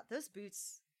 Yeah, those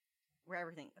boots were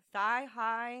everything. Thigh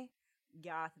high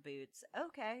goth boots.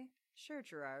 Okay. Sure,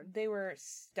 Gerard. They were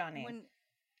stunning. When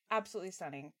Absolutely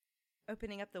stunning.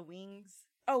 opening up the wings.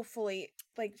 Oh, fully,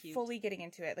 like, Cute. fully getting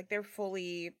into it. Like, they're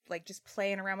fully, like, just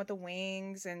playing around with the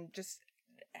wings and just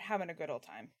having a good old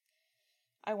time.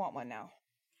 I want one now.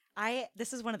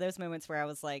 This is one of those moments where I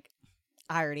was like,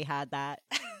 I already had that.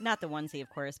 Not the onesie, of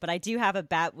course, but I do have a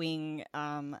Batwing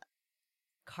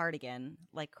cardigan,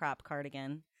 like crop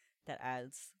cardigan that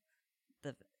adds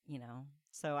the,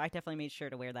 so I definitely made sure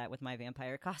to wear that with my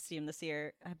vampire costume this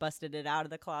year. I busted it out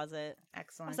of the closet. I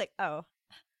Excellent. was like, oh,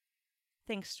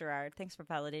 thanks, Gerard. Thanks for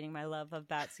validating my love of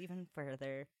bats even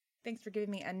further. Thanks for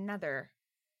giving me another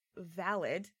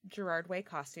valid Gerard Way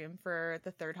costume for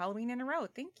the third Halloween in a row.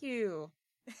 Thank you.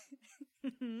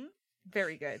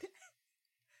 Very good.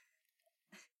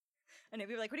 And if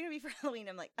you're like, what are you going to be for Halloween?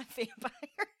 I'm like, a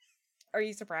vampire. Are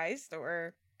you surprised,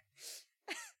 or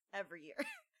Every year.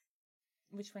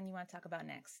 which one you want to talk about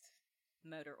next?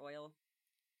 Motor oil.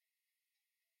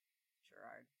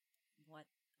 Gerard. What?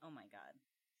 Oh my god.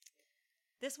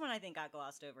 This one I think got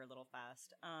glossed over a little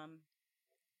fast.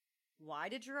 Why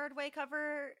did Gerard Way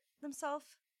cover himself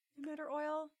in motor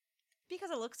oil?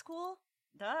 Because it looks cool.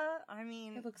 Duh. I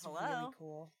mean, It looks hello. really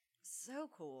cool. So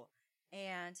cool.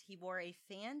 And he wore a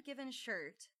fan-given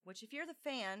shirt, which if you're the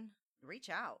fan, reach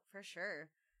out for sure.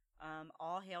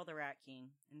 All hail the Rat King.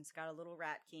 And it's got a little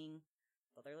Rat King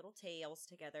with their little tails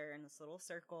together in this little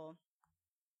circle.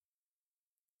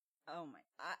 Oh my.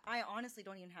 I honestly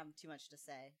don't even have too much to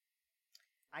say.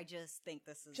 I just think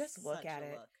this is Just look such at a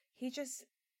it. look. He just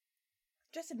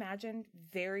imagine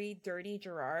very dirty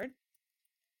Gerard.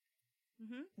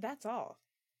 Mm-hmm. That's all.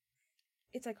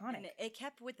 It's iconic. And it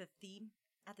kept with the theme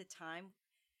at the time,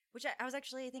 which I was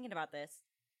actually thinking about this.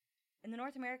 In the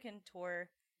North American tour,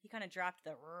 he kind of dropped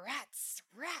the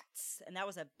rats, and that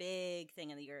was a big thing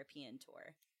in the European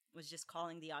tour, was just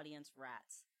calling the audience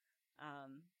rats,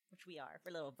 which we are.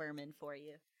 We're little vermin for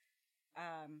you.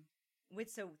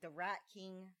 With the Rat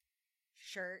King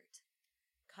shirt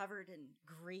covered in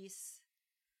grease.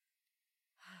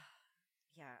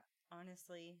 Yeah,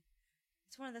 honestly,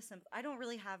 it's one of the simple. I don't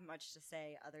really have much to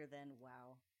say other than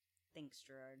wow. Thanks,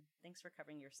 Gerard. Thanks for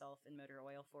covering yourself in motor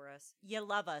oil for us. You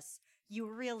love us. You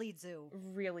really do.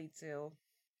 Really do.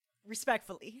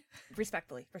 Respectfully.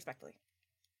 Respectfully.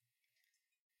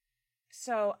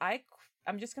 So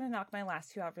I'm just going to knock my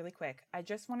last two out really quick. I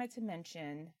just wanted to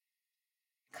mention,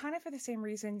 kind of for the same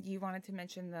reason you wanted to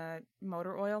mention the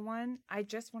motor oil one, I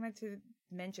just wanted to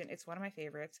mention, it's one of my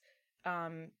favorites,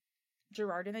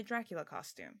 Gerard in the Dracula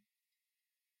costume.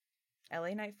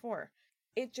 LA Night 4.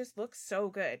 It just looks so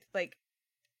good. Like,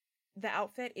 the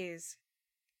outfit is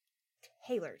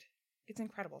tailored. It's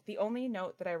incredible. The only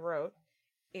note that I wrote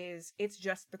is, it's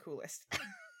just the coolest.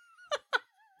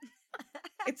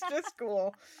 It's just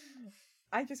cool.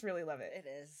 I just really love it. It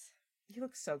is. He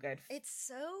looks so good. It's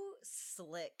so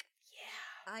slick.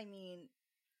 Yeah. I mean,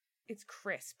 it's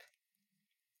crisp.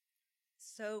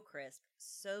 So crisp,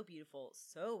 so beautiful,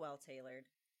 so well tailored.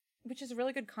 Which is a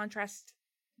really good contrast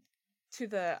to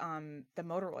the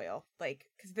motor oil. Like,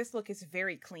 because this look is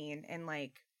very clean and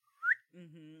like,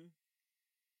 mm-hmm.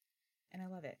 And I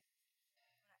love it.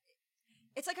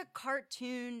 It's like a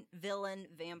cartoon villain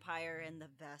vampire in the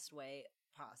best way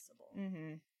possible.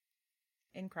 Mm-hmm.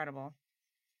 Incredible.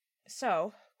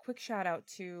 So, quick shout out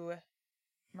to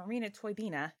Marina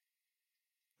Toybina.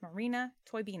 Marina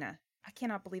Toybina. I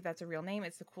cannot believe that's a real name.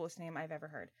 It's the coolest name I've ever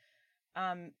heard.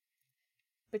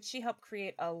 But she helped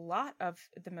create a lot of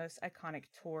the most iconic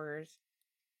tours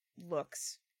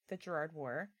looks that Gerard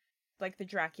wore. Like the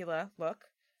Dracula look.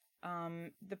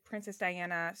 The Princess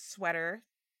Diana sweater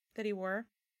that he wore.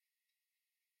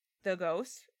 The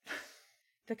ghost.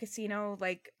 The casino,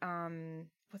 like,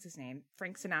 what's his name?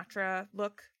 Frank Sinatra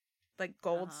look. Like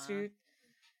gold suit.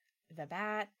 The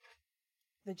bat.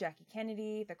 The Jackie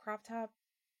Kennedy. The crop top.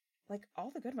 Like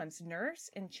all the good ones. Nurse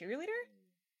and cheerleader?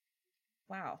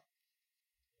 Wow.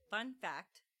 Fun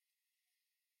fact.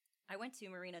 I went to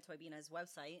Marina Toybina's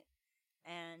website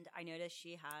and I noticed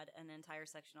she had an entire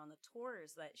section on the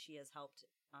tours that she has helped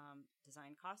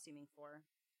design costuming for.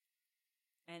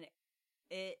 And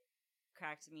it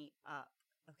cracked me up.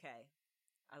 Okay.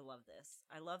 I love this.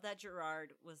 I love that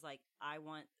Gerard was like, I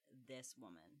want this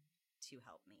woman to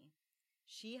help me.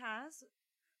 She has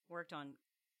worked on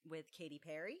with Katy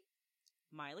Perry,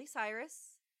 Miley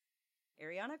Cyrus,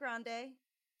 Ariana Grande,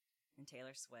 and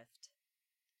Taylor Swift.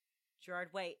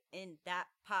 Gerard Way in that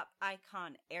pop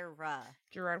icon era.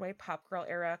 Gerard Way pop girl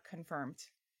era confirmed.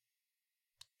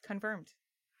 Confirmed.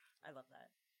 I love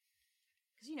that.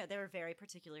 Because, you know, they were very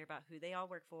particular about who they all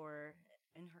work for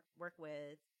and work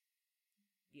with.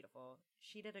 Beautiful.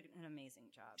 She did an amazing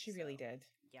job. She really did.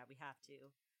 Yeah, we have to.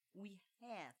 We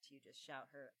have to just shout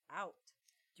her out.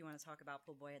 Do you want to talk about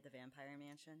Pool Boy at the Vampire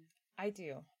Mansion? I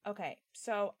do. Okay,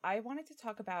 so I wanted to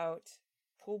talk about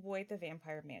Pool Boy at the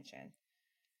Vampire Mansion.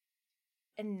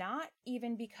 And not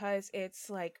even because it's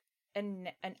like an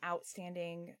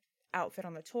outstanding outfit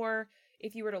on the tour.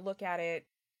 If you were to look at it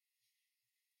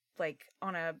like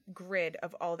on a grid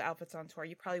of all the outfits on tour,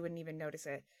 you probably wouldn't even notice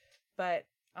it. But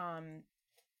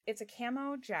it's a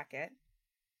camo jacket.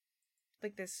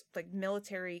 Like this like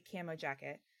military camo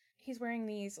jacket. He's wearing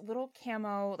these little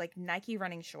camo like Nike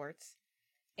running shorts.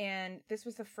 And this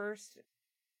was the first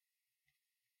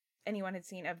anyone had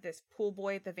seen of this Pool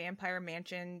Boy at the Vampire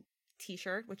Mansion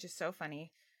t-shirt, which is so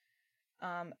funny.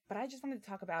 But I just wanted to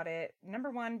talk about it.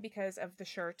 Number one, because of the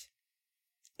shirt.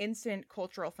 Instant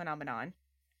cultural phenomenon.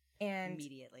 And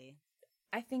immediately.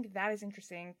 I think that is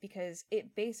interesting because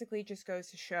it basically just goes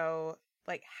to show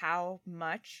like how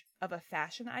much of a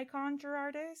fashion icon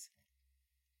Gerard is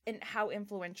and how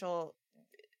influential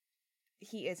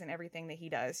he is in everything that he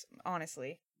does,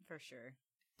 honestly. For sure.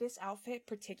 This outfit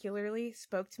particularly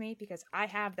spoke to me because I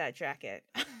have that jacket.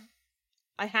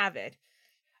 I have it.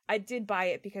 I did buy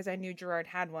it because I knew Gerard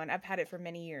had one. I've had it for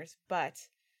many years, but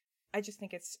I just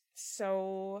think it's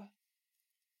so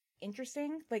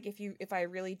interesting. Like if I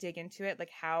really dig into it, like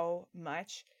how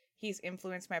much he's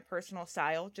influenced my personal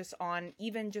style just on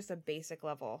even just a basic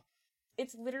level.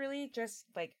 It's literally just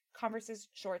like Converse's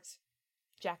shorts,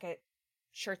 jacket,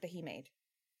 shirt that he made.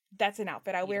 That's an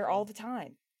outfit I wear all the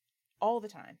time. All the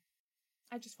time.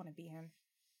 I just want to be him.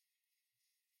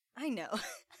 I know.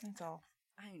 That's all.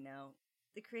 I know.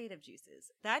 The creative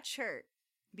juices. That shirt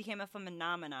became a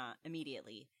phenomena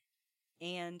immediately.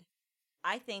 And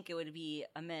I think it would be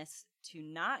amiss to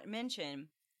not mention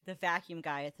the vacuum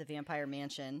guy at the Vampire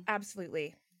Mansion.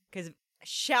 Absolutely. Because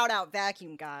shout out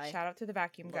vacuum guy. Shout out to the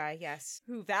vacuum guy, yes.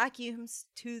 Who vacuums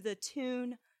to the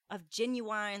tune of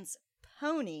Genuine's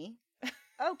Pony.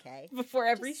 Okay. Before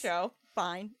every show.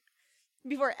 Fine.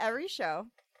 Before every show.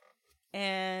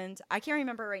 And I can't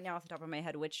remember right now off the top of my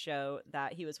head which show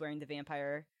that he was wearing the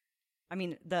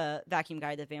vacuum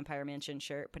guy, the Vampire Mansion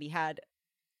shirt, but he had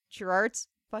Gerard's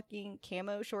fucking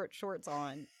camo shorts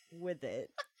on with it.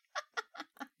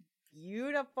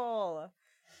 beautiful.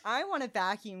 I want a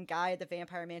vacuum guy at the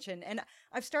Vampire Mansion. And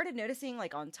I've started noticing,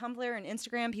 like, on Tumblr and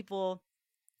Instagram, people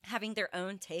having their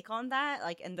own take on that,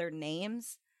 like, in their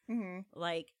names. Mm-hmm.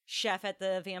 Like, chef at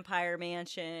the Vampire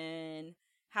Mansion,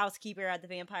 housekeeper at the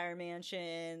Vampire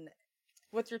Mansion,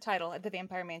 What's your title at the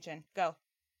Vampire Mansion? Go.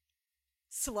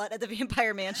 slut at the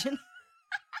Vampire Mansion.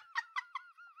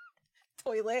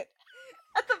 Toilet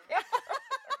at the Vampire.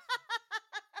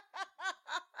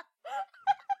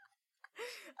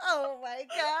 Oh my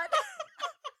god.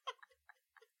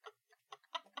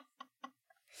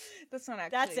 That's not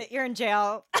actually. That's it. You're in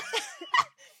jail.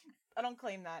 I don't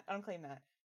claim that. I don't claim that.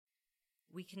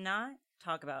 We cannot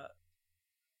talk about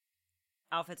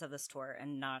outfits of this tour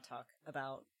and not talk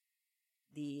about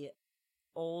the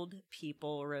old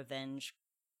people revenge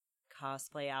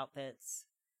cosplay outfits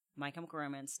My Chemical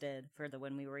Romance did for the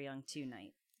When We Were Young 2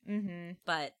 night. Mm-hmm.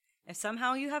 But if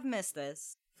somehow you have missed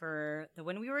this, for the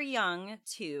When We Were Young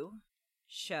 2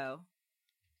 show,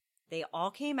 they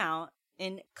all came out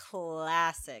in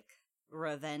classic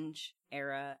revenge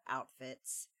era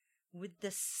outfits with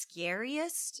the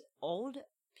scariest old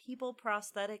people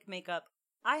prosthetic makeup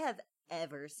I have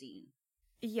ever seen.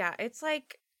 Yeah, it's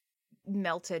like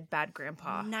melted bad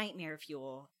grandpa. Nightmare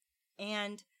fuel.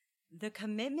 And the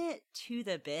commitment to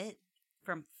the bit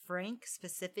from Frank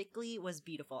specifically was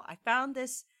beautiful. I found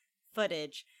this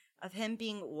footage of him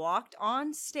being walked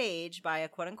on stage by a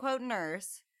quote-unquote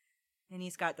nurse, and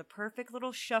he's got the perfect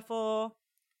little shuffle,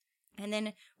 and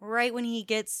then right when he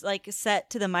gets, like,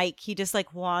 set to the mic, he just,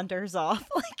 like, wanders off,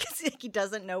 like he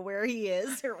doesn't know where he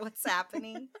is or what's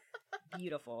happening.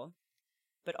 Beautiful.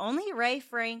 But only Ray,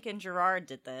 Frank, and Gerard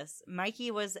did this.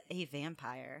 Mikey was a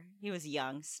vampire. He was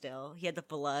young still. He had the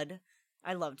blood.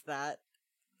 I loved that.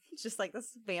 He's just like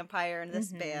this vampire in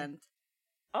this band.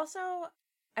 Also,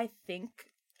 I think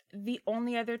the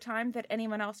only other time that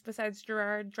anyone else besides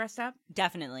Gerard dressed up.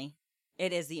 Definitely.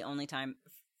 It is the only time.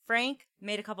 Frank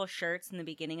made a couple shirts in the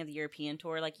beginning of the European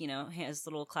tour, like, you know, his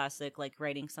little classic, like,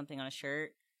 writing something on a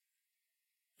shirt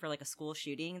for, like, a school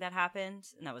shooting that happened,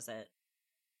 and that was it.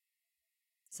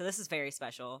 So this is very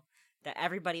special that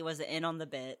everybody was in on the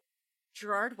bit.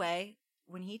 Gerard Way,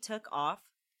 when he took off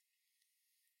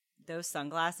those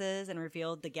sunglasses and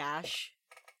revealed the gash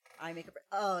eye makeup,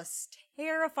 oh, it's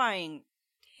terrifying.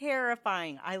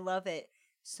 Terrifying. I love it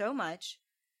so much.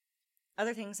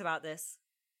 Other things about this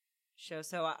show.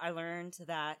 So I learned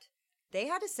that they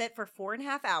had to sit for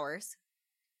 4.5 hours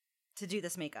to do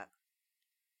this makeup.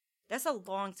 That's a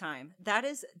long time. That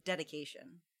is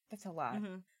dedication. That's a lot.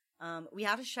 Mm-hmm. We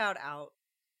have to shout out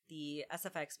the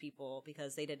SFX people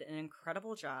because they did an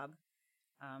incredible job.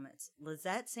 It's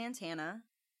Lizette Santana,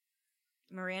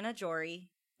 Miranda Jory,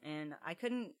 and I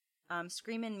couldn't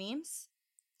Scream in Memes.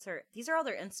 So these are all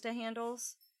their Insta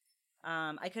handles.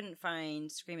 I couldn't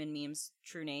find Scream in Memes'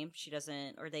 true name. She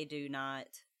doesn't, or they do not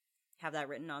have that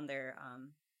written on their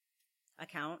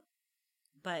account.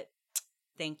 But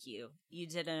thank you. You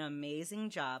did an amazing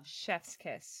job. Chef's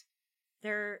kiss.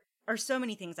 There are so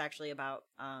many things actually about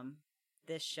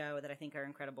this show that I think are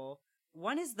incredible.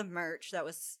 One is the merch that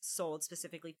was sold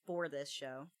specifically for this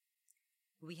show.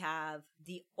 We have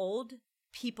the old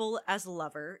people as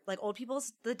lover, like old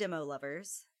people's the demo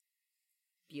lovers.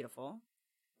 Beautiful.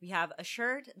 We have a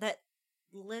shirt that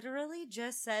literally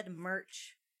just said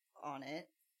merch on it.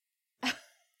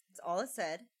 That's all it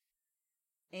said.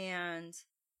 And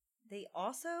they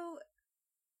also,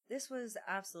 this was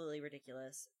absolutely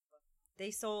ridiculous.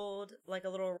 They sold like a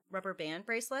little rubber band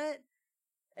bracelet,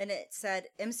 and it said,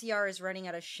 MCR is running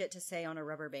out of shit to say on a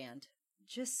rubber band.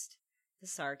 Just the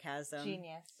sarcasm.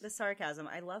 Genius. The sarcasm.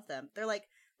 I love them. They're like,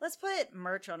 let's put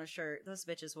merch on a shirt. Those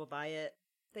bitches will buy it.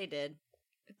 They did.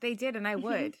 They did, and I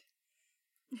would.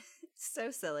 So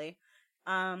silly.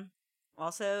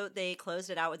 Also, they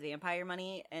closed it out with vampire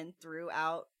money and threw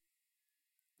out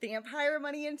vampire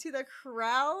money into the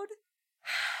crowd.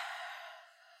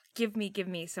 Give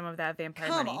me some of that vampire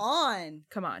Come money. on.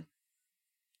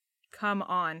 Come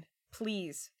on.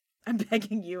 Please. I'm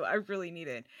begging you. I really need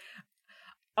it.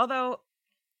 Although,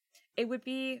 it would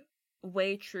be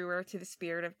way truer to the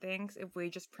spirit of things if we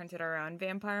just printed our own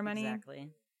vampire money. Exactly.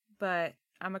 But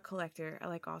I'm a collector. I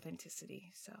like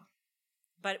authenticity, so.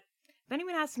 But if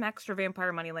anyone has some extra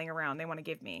vampire money laying around they want to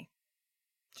give me,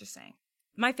 just saying.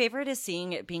 my favorite is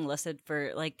seeing it being listed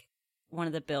for, like, one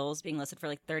of the bills being listed for,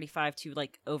 like, $35 to,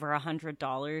 like, over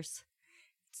 $100.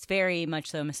 It's very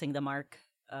much so missing the mark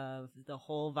of the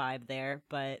whole vibe there,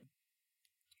 but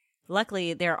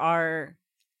luckily there are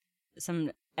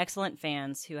some excellent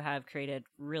fans who have created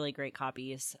really great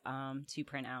copies to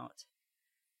print out.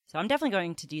 So I'm definitely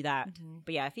going to do that. Mm-hmm.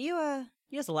 But yeah, if you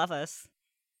just love us,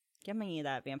 Give me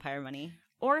that vampire money.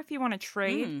 Or if you want to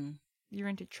trade, Mm. you're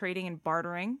into trading and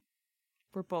bartering.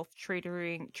 We're both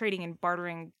trading and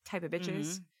bartering type of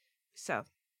bitches. Mhm. So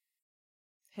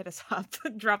hit us up.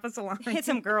 Drop us a line. Hit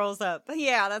some girls up.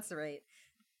 Yeah, that's right.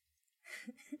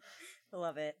 I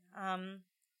love it.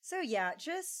 So yeah,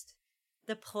 just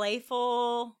the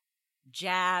playful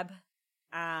jab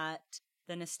at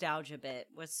the nostalgia bit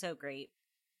was so great.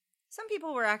 Some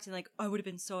people were acting like, I would have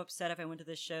been so upset if I went to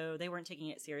this show. They weren't taking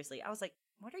it seriously. I was like,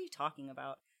 what are you talking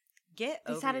about? Get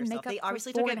They over sat in yourself. makeup They for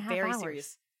obviously took it 4.5 very hours.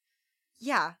 serious.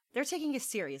 Yeah, they're taking it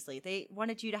seriously. They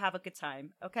wanted you to have a good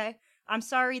time, okay? I'm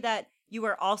sorry that you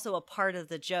were also a part of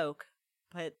the joke,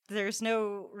 but there's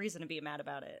no reason to be mad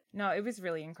about it. No, it was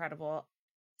really incredible.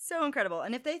 So incredible.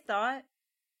 And if they thought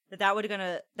that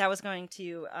was going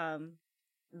to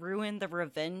ruin the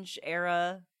revenge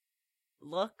era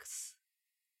looks,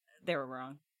 they were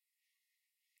wrong.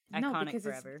 No, Iconic because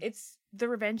forever. it's the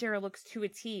revenge era looks to a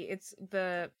T. It's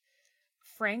the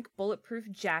Frank bulletproof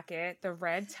jacket, the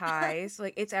red ties,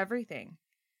 like it's everything.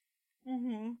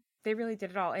 Mm-hmm. They really did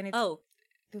it all, and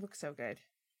they look so good.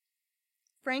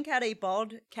 Frank had a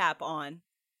bald cap on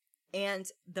and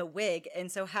the wig,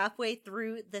 and so halfway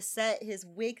through the set, his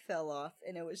wig fell off,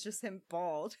 and it was just him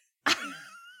bald.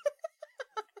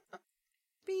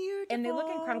 Beautiful. And they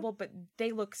look incredible, but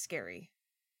they look scary.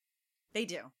 They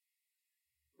do.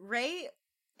 Ray,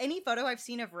 any photo I've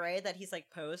seen of Ray that he's like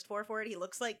posed for it, he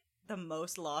looks like the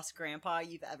most lost grandpa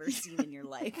you've ever seen in your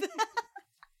life.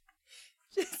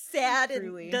 Just sad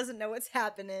Truly. and doesn't know what's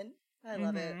happening. I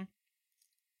love it. Mhm.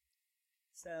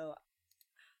 So,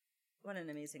 what an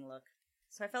amazing look.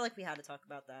 So I felt like we had to talk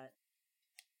about that.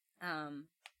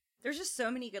 There's just so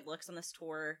many good looks on this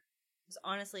tour. It's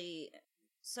honestly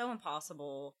so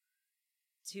impossible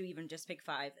to even just pick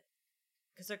 5.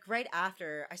 Because like right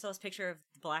after, I saw this picture of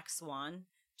the Black Swan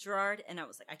Gerard, and I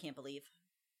was like, I can't believe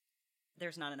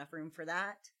there's not enough room for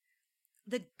that.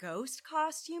 The ghost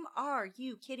costume? Are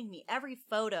you kidding me? Every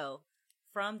photo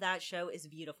from that show is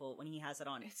beautiful when he has it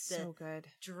on. It's The so good.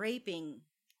 draping,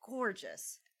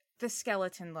 gorgeous. The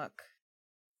skeleton look.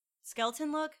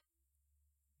 Skeleton look,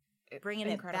 bringing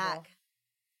Incredible. it back.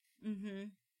 Mm-hmm.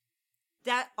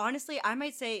 That, honestly, I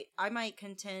might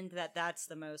contend that that's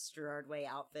the most Gerard Way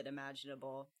outfit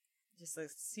imaginable. Just a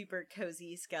super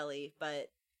cozy Skelly,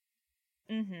 but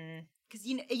Mm-hmm. because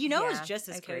you know Yeah, it's just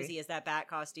I as agree. cozy as that bat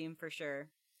costume for sure.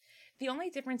 The only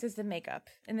difference is the makeup.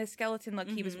 In the skeleton look,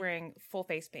 he was Mhm. wearing full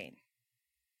face paint.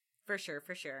 For sure.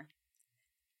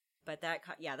 But that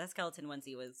skeleton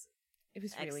onesie was It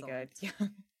was really good.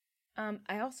 excellent. Yeah.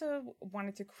 I also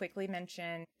wanted to quickly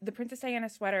mention the Princess Diana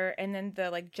sweater and then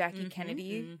the like Jackie Mhm,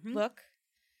 Kennedy mhm. look.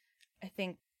 I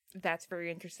think that's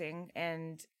very interesting,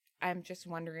 and I'm just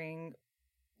wondering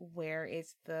where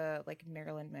is the like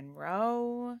Marilyn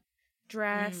Monroe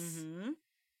dress? Mhm.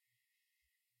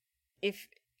 If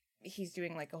he's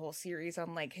doing like a whole series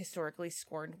on like historically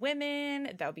scorned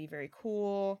women, that would be very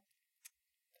cool.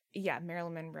 Yeah,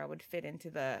 Marilyn Monroe would fit into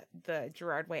the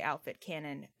Gerard Way outfit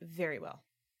canon very well.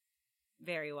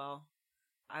 Very well.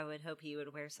 I would hope he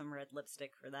would wear some red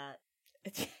lipstick for that.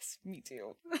 Yes, me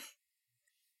too.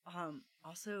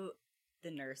 Also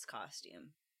the nurse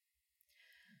costume.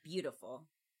 Beautiful.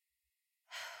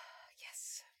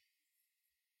 Yes.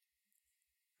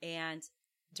 And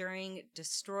during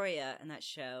Destroya in that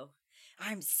show,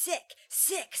 I'm sick.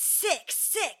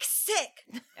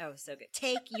 Oh, so good.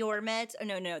 Take your meds. Oh,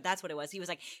 no, that's what it was. He was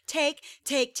like, take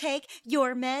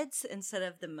your meds instead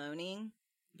of the moaning.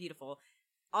 Beautiful.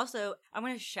 Also, I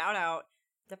want to shout out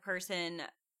the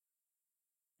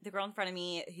girl in front of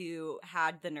me who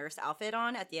had the nurse outfit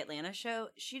on at the Atlanta show.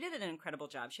 She did an incredible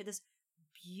job. She had this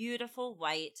beautiful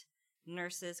white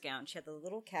nurse's gown. She had the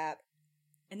little cap,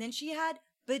 and then she had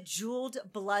bejeweled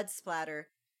blood splatter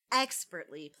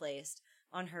expertly placed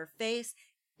on her face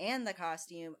and the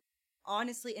costume.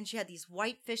 Honestly, and she had these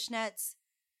white fishnets.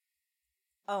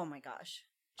 Oh my gosh.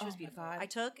 She was Oh my beautiful. God. I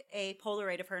took a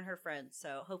Polaroid of her and her friends,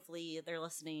 so hopefully they're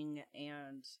listening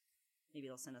and maybe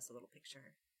they'll send us a little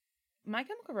picture. My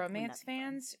Chemical Romance that be fun?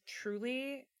 fans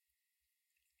truly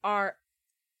are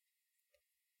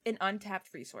an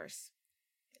untapped resource.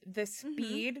 The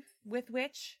speed with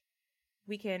which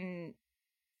we can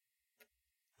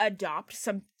adopt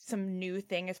some new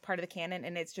thing as part of the canon,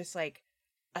 and it's just like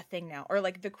a thing now, or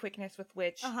like the quickness with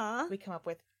which we come up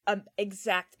with an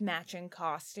exact matching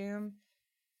costume.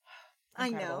 I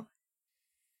Incredible. know.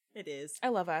 It is. I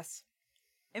love us.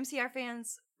 MCR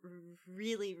fans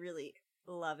really, really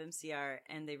love MCR,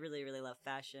 and they really, really love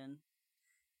fashion.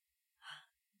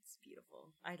 It's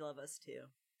beautiful. I love us too.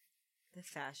 The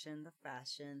fashion.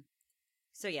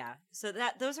 So yeah, so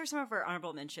those are some of our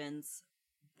honorable mentions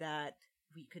that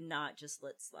we could not just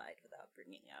let slide without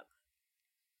bringing up.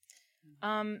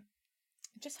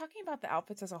 Just talking about the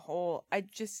outfits as a whole,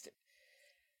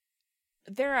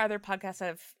 there are other podcasts that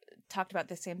have talked about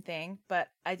the same thing, but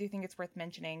I do think it's worth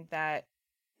mentioning that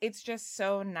it's just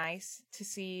so nice to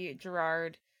see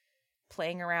Gerard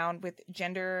playing around with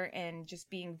gender and just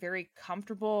being very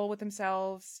comfortable with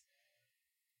themselves.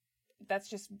 That's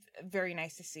just very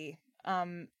nice to see.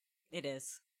 It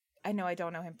is. I know I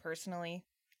don't know him personally,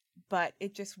 but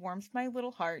it just warms my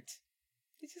little heart.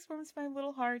 It just warms my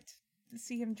little heart to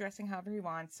see him dressing however he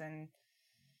wants and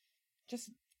just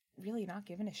really not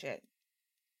giving a shit.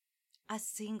 A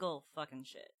single fucking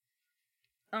shit.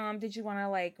 Did you want to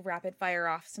like rapid fire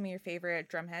off some of your favorite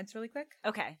drumheads really quick?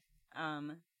 Okay.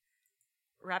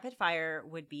 Rapid fire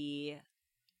would be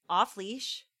Off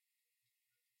Leash.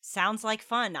 Sounds like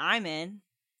fun. I'm in.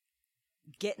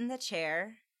 Get in the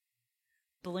Chair.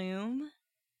 Bloom.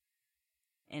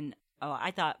 And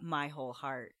I thought My Whole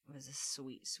Heart was a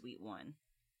sweet, sweet one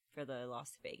for the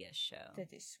Las Vegas show.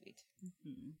 That is sweet.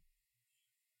 Mm-hmm.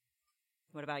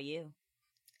 What about you?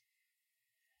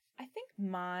 I think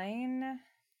mine,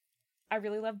 I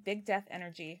really love Big Death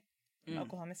Energy from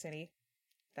Oklahoma City.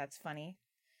 That's funny.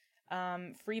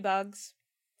 Free Bugs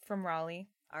from Raleigh.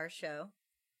 Our show.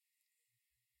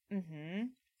 Mm-hmm.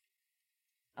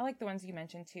 I like the ones you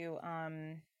mentioned too.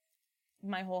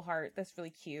 My Whole Heart. That's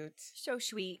really cute. So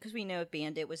sweet, because we know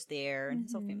Bandit was there and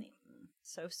his whole family.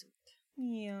 So sweet.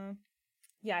 Yeah.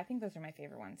 Yeah, I think those are my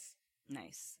favorite ones.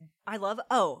 Nice. I love,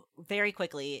 very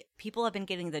quickly, people have been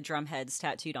getting the drum heads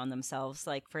tattooed on themselves,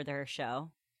 like, for their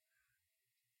show.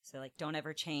 So, like, Don't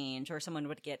Ever Change, or someone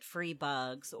would get Free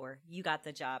Bugs, or You Got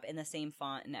the Job, in the same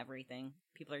font and everything.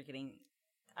 People are getting,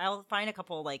 I'll find a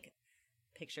couple, like,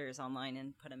 pictures online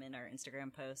and put them in our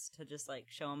Instagram post to just, like,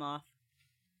 show them off.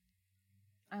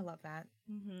 I love that.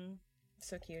 Mm-hmm.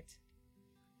 So cute.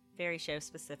 Very show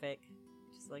specific.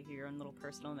 Just, like, your own little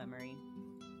personal memory.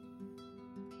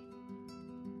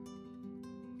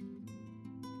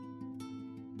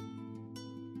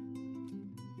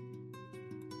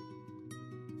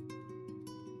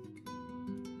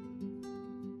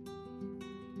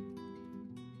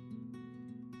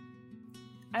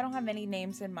 I don't have any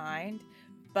names in mind,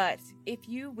 but if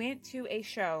you went to a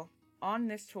show on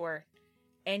this tour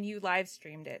and you live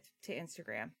streamed it to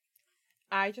Instagram,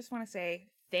 I just want to say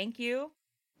thank you.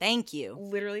 Thank you.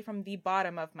 Literally from the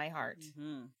bottom of my heart.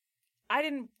 Mm-hmm. I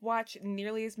didn't watch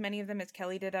nearly as many of them as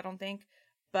Kelly did, I don't think,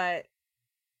 but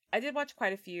I did watch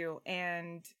quite a few,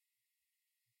 and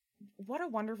what a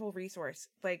wonderful resource.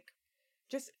 Like,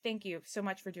 just thank you so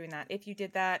much for doing that. If you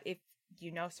did that, if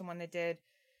you know someone that did,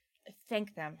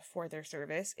 thank them for their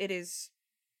service. It is,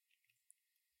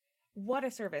 what a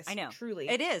service. I know. Truly.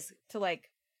 It is. To like,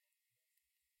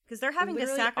 because they're having to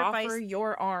literally sacrifice offer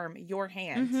your arm, your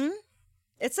hand. Mm-hmm.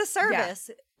 It's a service.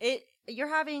 You're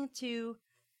having to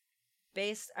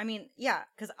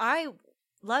because I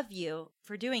love you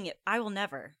for doing it. I will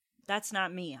never. That's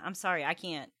not me. I'm sorry. I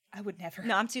can't. I would never.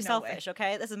 No, I'm too No selfish, way.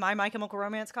 okay? This is my My Chemical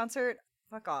Romance concert.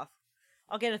 Fuck off.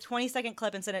 I'll get a 20-second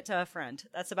clip and send it to a friend.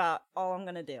 That's about all I'm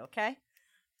going to do, okay?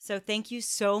 So thank you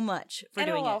so much for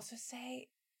doing I'll it. also say,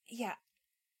 yeah,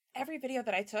 every video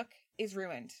that I took is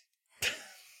ruined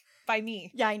by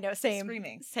me. Yeah, I know. Same.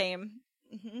 Screaming. Same.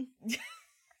 Mm-hmm.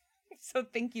 So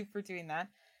thank you for doing that.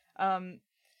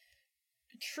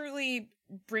 Truly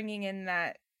bringing in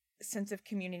that sense of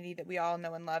community that we all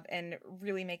know and love, and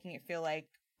really making it feel like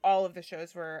all of the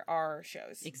shows were our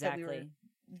shows. Exactly. That we were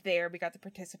there, we got to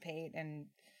participate, and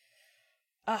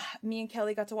me and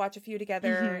Kelly got to watch a few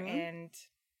together, and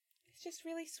it's just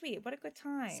really sweet. What a good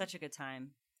time. Such a good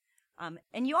time.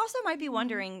 And you also might be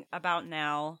wondering about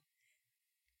now,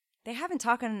 they haven't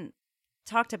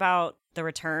talked about the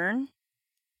return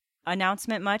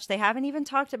announcement much. They haven't even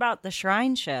talked about the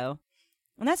Shrine show.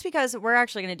 And that's because we're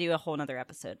actually going to do a whole nother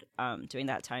episode during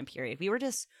that time period. We were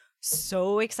just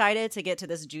so excited to get to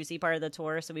this juicy part of the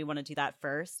tour, so we want to do that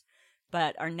first.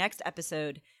 But our next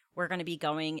episode, we're going to be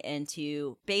going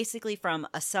into basically from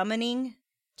a summoning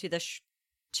to the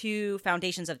two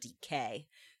foundations of decay.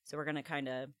 So we're going to kind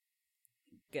of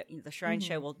get the Shrine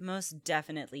show will most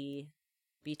definitely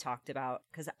be talked about,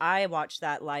 because I watched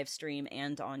that live stream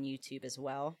and on YouTube as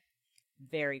well.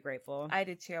 Very grateful. I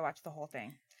did too. I watched the whole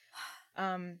thing.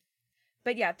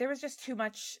 But yeah, there was just too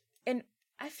much, and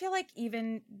I feel like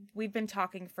even we've been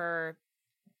talking for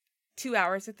 2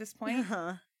 hours at this point.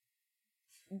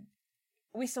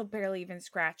 We still barely even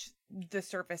scratch the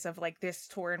surface of like this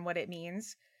tour and what it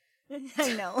means.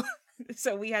 I know.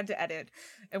 So we had to edit,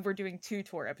 and we're doing 2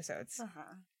 tour episodes.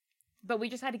 But we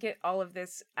just had to get all of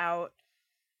this out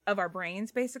of our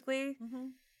brains, basically.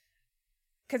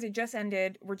 Because it just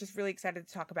ended. We're just really excited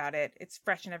to talk about it. It's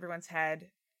fresh in everyone's head.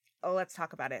 Oh, let's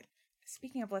talk about it.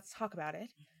 Speaking of let's talk about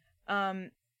it,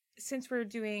 since we're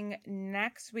doing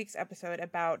next week's episode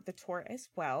about the tour as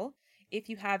well, if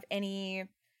you have any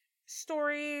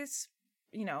stories,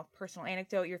 personal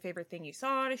anecdote, your favorite thing you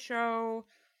saw at a show,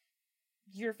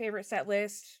 your favorite set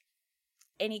list,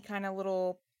 any kind of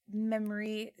little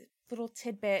memory, little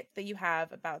tidbit that you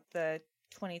have about the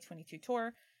 2022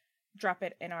 tour, drop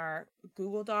it in our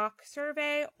Google Doc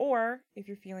survey, or if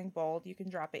you're feeling bold, you can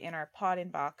drop it in our pod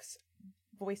inbox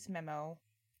voice memo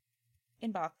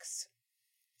inbox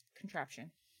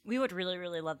contraption. We would really,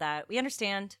 really love that. We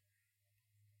understand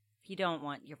if you don't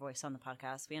want your voice on the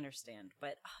podcast, we understand,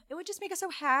 but it would just make us so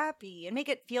happy and make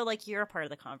it feel like you're a part of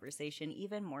the conversation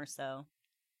even more so.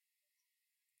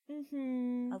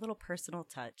 A little personal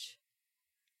touch.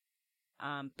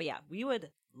 But yeah, we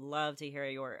would love to hear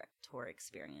your tour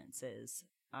experiences.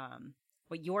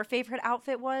 What your favorite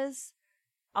outfit was?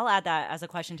 I'll add that as a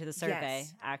question to the survey,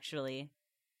 actually.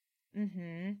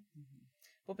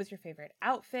 What was your favorite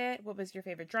outfit? What was your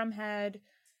favorite drumhead?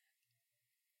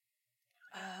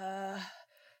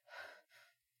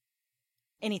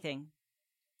 Anything.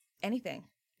 Anything.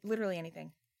 Literally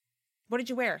anything. What did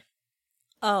you wear?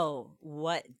 Oh,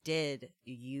 what did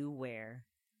you wear?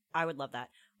 I would love that.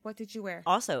 What did you wear?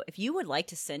 Also, if you would like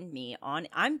to send me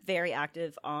I'm very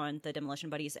active on the Demolition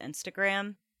Buddies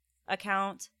Instagram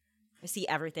account. I see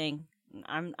everything.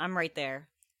 I'm right there.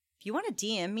 If you want to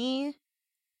DM me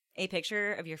a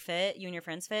picture of your fit, you and your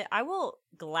friend's fit, I will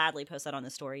gladly post that on the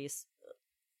stories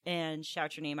and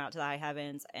shout your name out to the high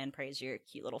heavens and praise your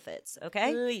cute little fits,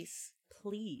 okay? Please.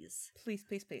 Please. Please,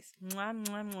 please, please. Mwah,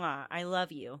 mwah, mwah. I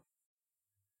love you.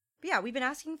 But yeah, we've been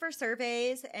asking for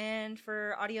surveys and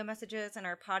for audio messages in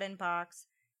our pod inbox,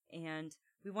 and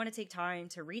we want to take time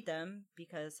to read them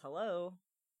because, hello,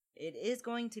 it is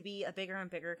going to be a bigger and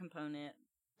bigger component,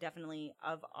 definitely,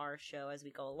 of our show as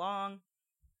we go along.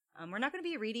 We're not going to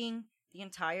be reading the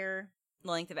entire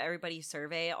length of everybody's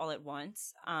survey all at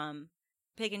once.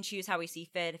 Pick and choose how we see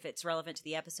fit, if it's relevant to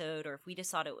the episode or if we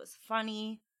just thought it was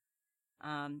funny.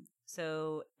 And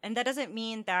that doesn't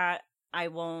mean that I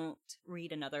won't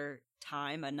read another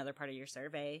part of your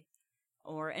survey.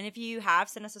 And if you have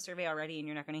sent us a survey already and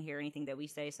you're not going to hear anything that we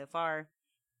say so far,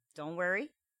 don't worry.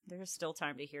 There's still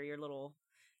time to hear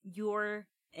your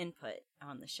input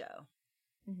on the show.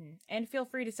 And feel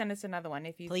free to send us another one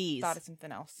if you thought of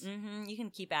something else. You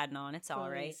can keep adding on. It's all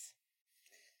right.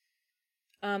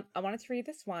 I wanted to read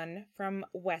this one from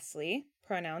Wesley,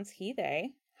 pronouns he, they.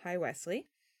 Hi, Wesley.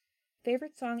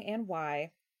 Favorite song and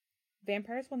why?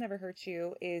 Vampires Will Never Hurt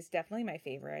You is definitely my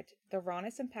favorite. The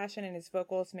rawness and passion in his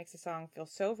vocals makes the song feel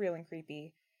so real and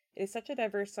creepy. It is such a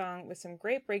diverse song with some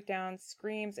great breakdowns,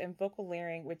 screams, and vocal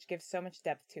layering which gives so much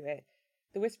depth to it.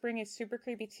 The whispering is super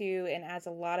creepy too and adds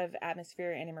a lot of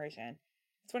atmosphere and immersion.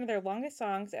 It's one of their longest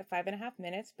songs at 5.5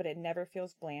 minutes, but it never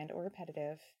feels bland or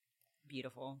repetitive.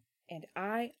 Beautiful. And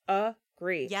I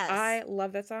agree. Yes. I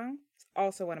love that song. It's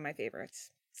also one of my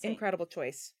favorites. Same. Incredible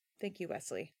choice. Thank you,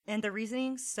 Wesley. And the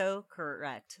reasoning's so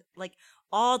correct. Like,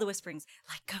 all the whisperings,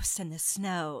 like ghosts in the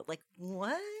snow. Like,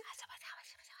 what?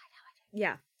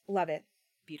 Yeah, love it.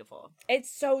 Beautiful. It's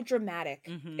so dramatic.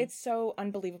 It's so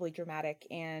unbelievably dramatic.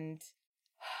 And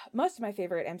most of my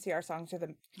favorite MCR songs are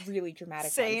the really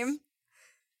dramatic ones.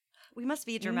 We must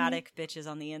be dramatic bitches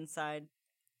on the inside.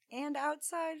 And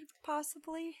outside,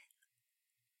 possibly.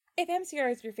 If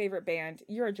MCR is your favorite band,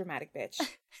 you're a dramatic bitch.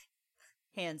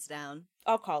 Hands down.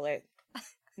 I'll call it.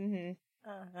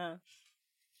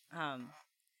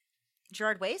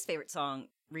 Gerard Way's favorite song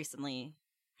recently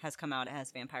has come out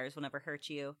as Vampires Will Never Hurt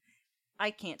You.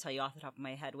 I can't tell you off the top of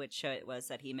my head which show it was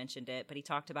that he mentioned it, but he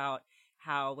talked about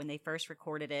how when they first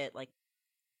recorded it, like,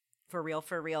 for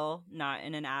real, not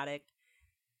in an attic,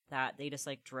 that they just,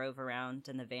 like, drove around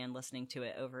in the van listening to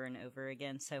it over and over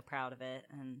again. So proud of it,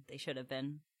 and they should have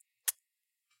been.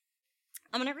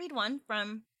 I'm going to read one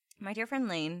from my dear friend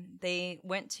Lane. They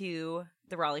went to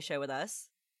the Raleigh show with us,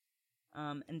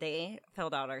 and they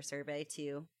filled out our survey,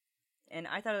 too. And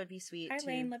I thought it would be sweet Hi,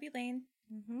 Lane. Love you, Lane.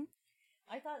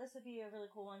 I thought this would be a really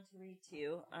cool one to read,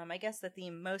 too. I guess the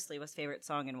theme mostly was favorite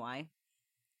song and why.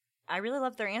 I really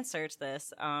loved their answer to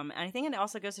this. And I think it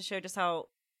also goes to show just how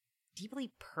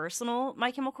deeply personal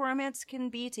My Chemical Romance can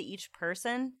be to each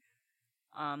person,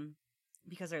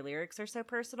 because their lyrics are so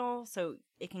personal, so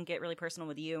it can get really personal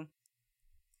with you.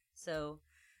 So,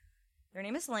 their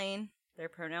name is Lane. Their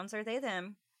pronouns are they,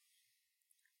 them.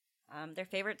 Their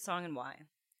favorite song and why.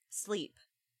 Sleep.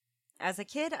 As a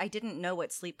kid, I didn't know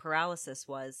what sleep paralysis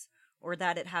was, or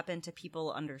that it happened to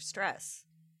people under stress.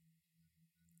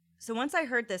 So once I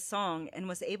heard this song and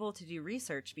was able to do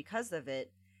research because of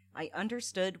it, I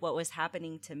understood what was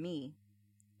happening to me.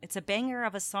 It's a banger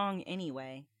of a song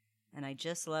anyway, and I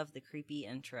just love the creepy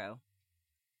intro.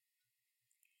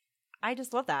 I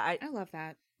just love that. I love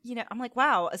that. I'm like,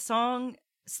 wow, a song,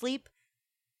 Sleep,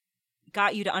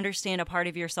 got you to understand a part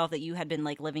of yourself that you had been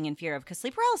like living in fear of. Because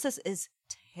sleep paralysis is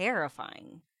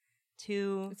terrifying.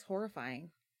 It's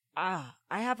horrifying. I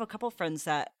have a couple friends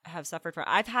that have suffered from.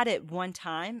 I've had it one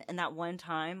time, and that one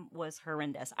time was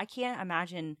horrendous. I can't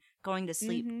imagine going to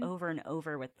sleep over and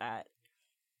over with that.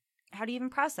 How do you even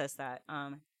process that?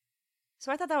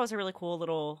 So I thought that was a really cool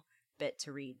little bit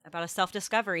to read about a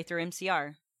self-discovery through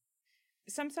MCR.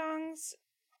 Some songs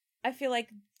I feel like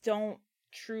don't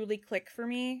truly click for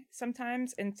me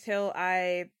sometimes until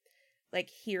I like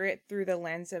hear it through the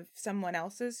lens of someone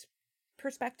else's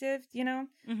perspective,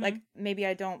 like maybe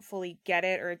I don't fully get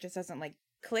it, or it just doesn't like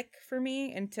click for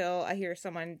me until I hear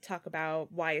someone talk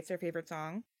about why it's their favorite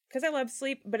song. Because I love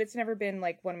Sleep, but it's never been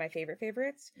like one of my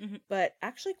favorites. But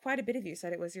actually quite a bit of you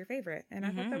said it was your favorite, and I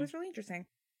thought that was really interesting.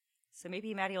 So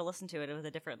maybe Maddie will listen to it with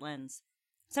a different lens.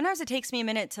 Sometimes it takes me a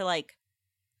minute to like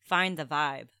find the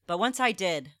vibe, but once I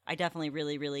did, I definitely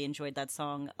really, really enjoyed that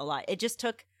song a lot. It just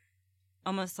took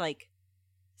almost like,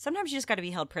 sometimes you just got to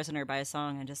be held prisoner by a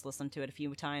song and just listen to it a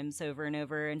few times over and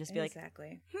over and just be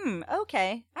exactly. like,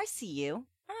 okay, I see you.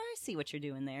 I see what you're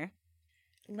doing there.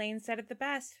 Lane said it the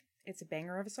best. It's a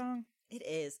banger of a song. It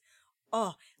is.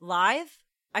 Oh, live?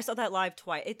 I saw that live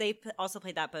twice. They also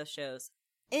played that both shows.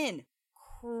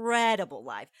 Incredible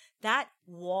live. That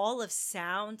wall of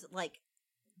sound, like,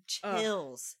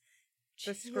 chills.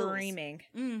 The screaming.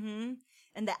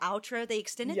 And the outro, they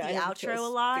extended the outro a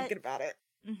lot. Thinking about it.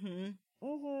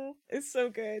 It's so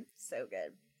good. So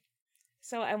good.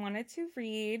 So I wanted to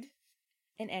read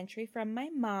an entry from my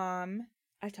mom.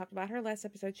 I talked about her last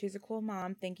episode. She's a cool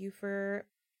mom. Thank you for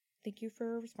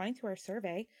responding to our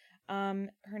survey.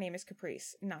 Her name is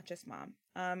Caprice, not just mom.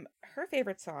 Her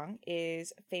favorite song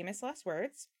is Famous Last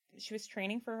Words. She was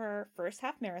training for her first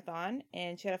half marathon,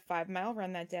 and she had a 5-mile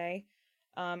run that day.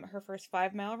 Her first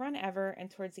 5-mile run ever,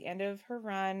 and towards the end of her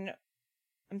run,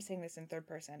 I'm saying this in third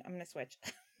person. I'm going to switch.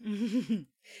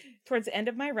 Towards the end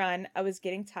of my run, I was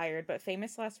getting tired, but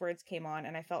Famous Last Words came on,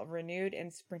 and I felt renewed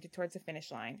and sprinted towards the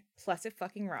finish line. Plus, it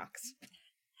fucking rocks.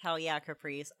 Hell yeah,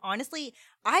 Caprice. Honestly,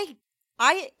 I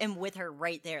am with her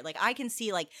right there. Like, I can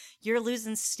see, like, you're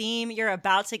losing steam, you're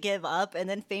about to give up, and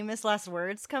then Famous Last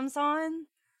Words comes on.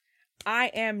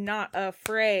 I am not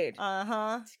afraid.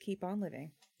 To keep on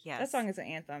living. Yes. That song is an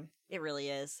anthem. It really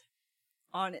is.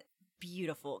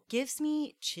 Beautiful. Gives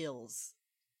me chills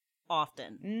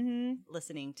often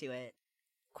listening to it.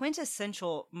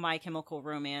 Quintessential My Chemical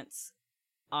Romance,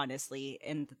 honestly,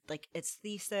 and like its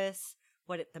thesis,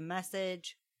 the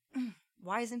message.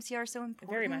 Why is MCR so important?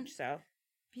 Very much so.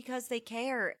 Because they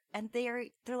care, and they're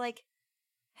like,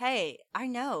 hey, I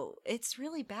know it's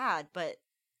really bad, but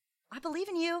I believe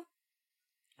in you.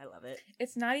 I love it.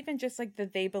 It's not even just like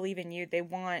that they believe in you. They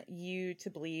want you to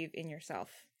believe in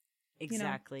yourself.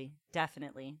 Exactly.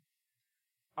 Definitely.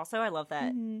 Also, I love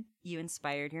that you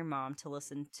inspired your mom to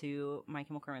listen to My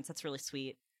Chemical Romance. That's really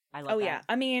sweet. I love that. Oh, yeah.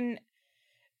 I mean,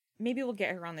 maybe we'll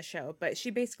get her on the show, but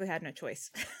she basically had no choice.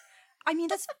 I mean,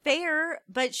 that's fair,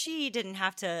 but she didn't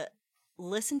have to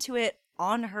listen to it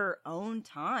on her own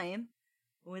time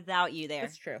without you there.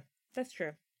 That's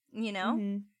true. You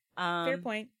know? Fair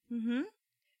point.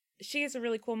 She is a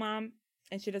really cool mom,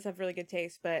 and she does have really good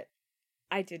taste, but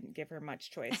I didn't give her much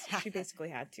choice. She basically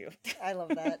had to. I love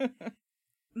that.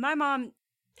 My mom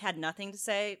had nothing to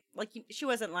say. Like, she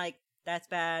wasn't like, that's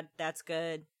bad, that's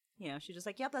good. She's just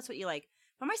like, yep, that's what you like.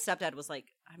 But my stepdad was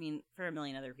like, I mean, for a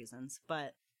million other reasons.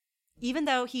 But even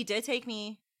though he did take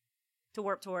me to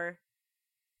Warped Tour,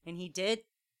 and he did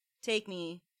take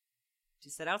me to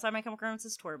sit outside My Chemical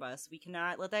Romance's tour bus, we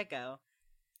cannot let that go.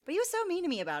 But he was so mean to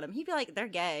me about him. He'd be like, they're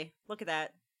gay. Look at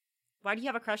that. Why do you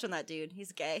have a crush on that dude?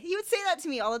 He's gay. He would say that to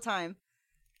me all the time.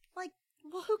 Like,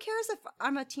 well, who cares if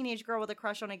I'm a teenage girl with a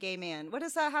crush on a gay man? What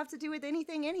does that have to do with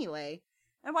anything anyway?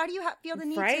 And why do you feel the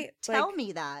need to tell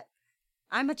me that?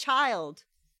 I'm a child.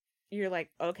 You're like,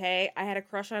 okay, I had a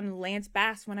crush on Lance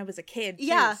Bass when I was a kid, too,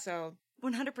 yeah, so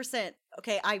 100%.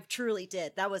 Okay, I truly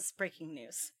did. That was breaking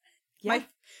news. Yeah.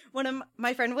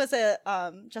 My friend was a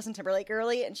Justin Timberlake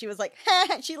girly, and she was like,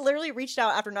 she literally reached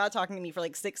out after not talking to me for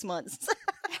like 6 months.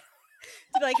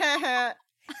 To be like, ha.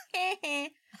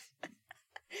 Isn't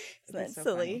that so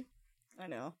silly? Funny. I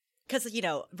know. Because,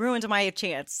 ruined my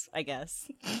chance, I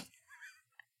guess.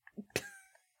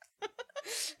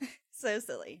 So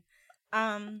silly.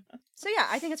 So yeah,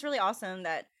 I think it's really awesome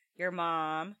that your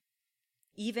mom,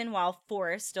 even while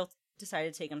forced, still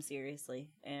decided to take them seriously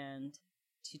and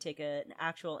to take an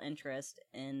actual interest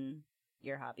in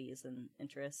your hobbies and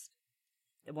interests.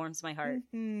 It warms my heart.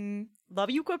 Mm-hmm. Love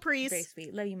you, Caprice. Very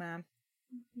sweet. Love you, Mom.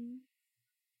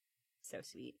 So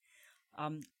sweet.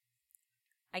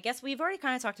 I guess we've already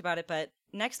kind of talked about it, but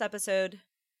next episode,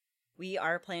 we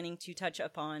are planning to touch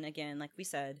upon, again, like we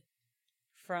said,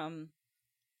 from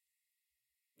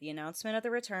the announcement of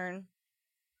the return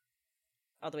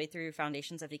all the way through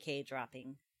Foundations of Decay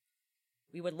dropping.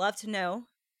 We would love to know,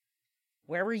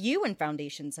 where were you when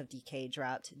Foundations of Decay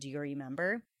dropped? Do you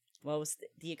remember? What was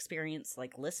the experience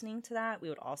like listening to that? We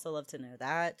would also love to know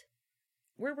that.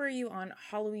 Where were you on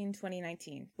Halloween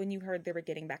 2019 when you heard they were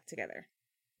getting back together?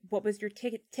 What was your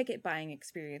ticket buying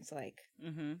experience like?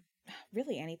 Mm-hmm.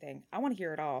 Really anything. I want to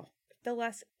hear it all. Fill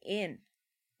us in.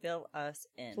 Fill us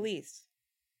in. Please.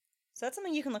 So that's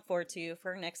something you can look forward to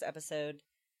for our next episode.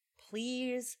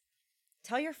 Please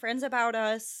tell your friends about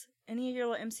us. Any of your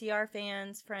little MCR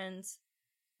fans, friends.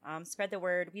 Spread the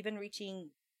word. We've been reaching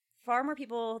far more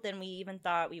people than we even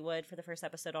thought we would for the first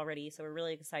episode already. So we're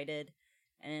really excited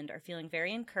and are feeling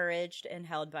very encouraged and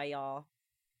held by y'all.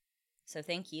 So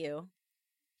thank you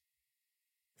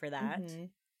for that. Mm-hmm.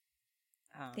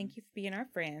 Thank you for being our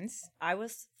friends. I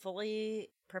was fully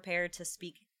prepared to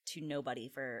speak to nobody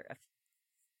for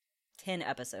 10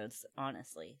 episodes,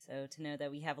 honestly. So to know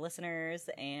that we have listeners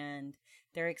and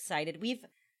they're excited.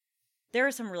 There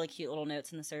were some really cute little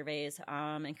notes in the surveys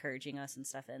encouraging us and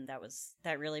stuff, and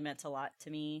that really meant a lot to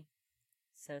me.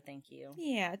 So thank you.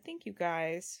 Yeah, thank you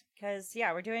guys. Because,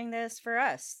 yeah, we're doing this for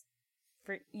us.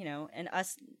 For, and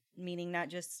us meaning not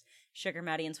just Sugar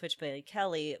Maddie and Switchblade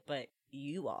Kelly, but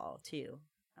you all, too.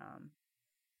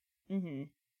 Mm-hmm.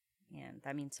 And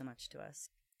that means so much to us.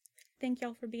 Thank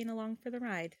y'all for being along for the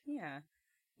ride. Yeah.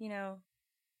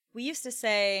 We used to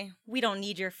say, we don't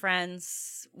need your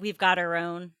friends. We've got our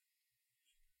own.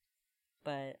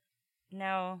 But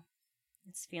now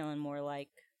it's feeling more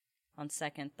like, on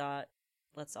second thought,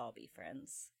 let's all be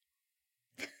friends.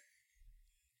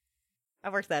 I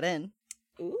worked that in.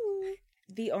 Ooh.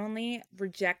 The only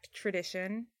reject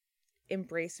tradition,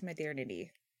 embrace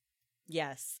modernity.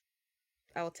 Yes.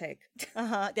 I'll take.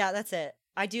 Yeah, that's it.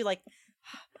 I do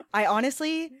I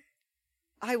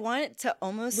want to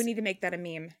almost... We need to make that a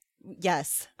meme.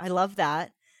 Yes, I love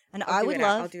that. And I'll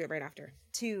I'll do it right after.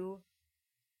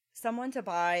 Someone to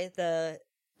buy the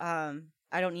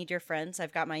I don't need your friends,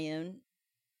 I've got my own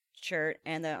shirt,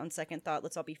 and the on second thought,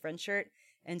 let's all be friends shirt,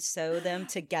 and sew them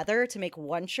together to make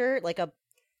one shirt,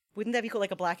 wouldn't that be cool,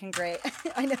 like a black and gray?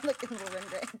 I know, like a little and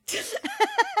gray.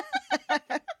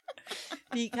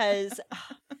 Because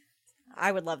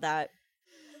I would love that.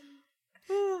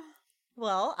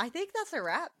 Well, I think that's a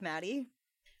wrap, Maddie.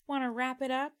 Want to wrap it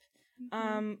up?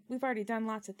 We've already done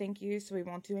lots of thank yous, so we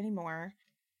won't do any more.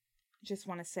 Just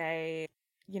want to say,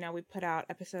 we put out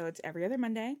episodes every other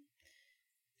Monday.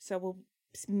 So we'll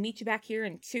meet you back here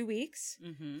in 2 weeks.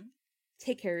 Mm-hmm.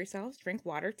 Take care of yourselves. Drink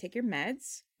water. Take your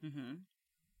meds. Mm-hmm.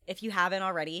 If you haven't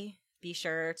already, be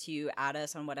sure to add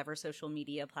us on whatever social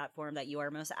media platform that you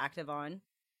are most active on.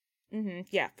 Mm-hmm.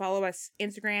 Yeah, follow us.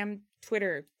 Instagram,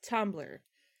 Twitter, Tumblr,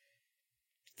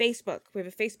 Facebook. We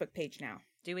have a Facebook page now.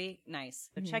 Do we? Nice.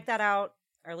 So check that out.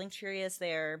 Our link tree is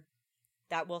there.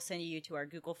 That will send you to our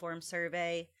Google Form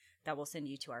survey. That will send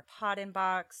you to our pod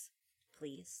inbox.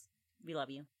 Please. We love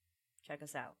you. Check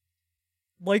us out.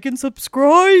 Like and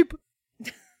subscribe.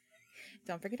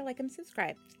 Don't forget to like and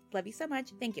subscribe. Love you so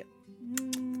much. Thank you.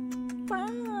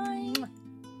 Bye.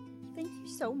 Thank you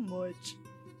so much.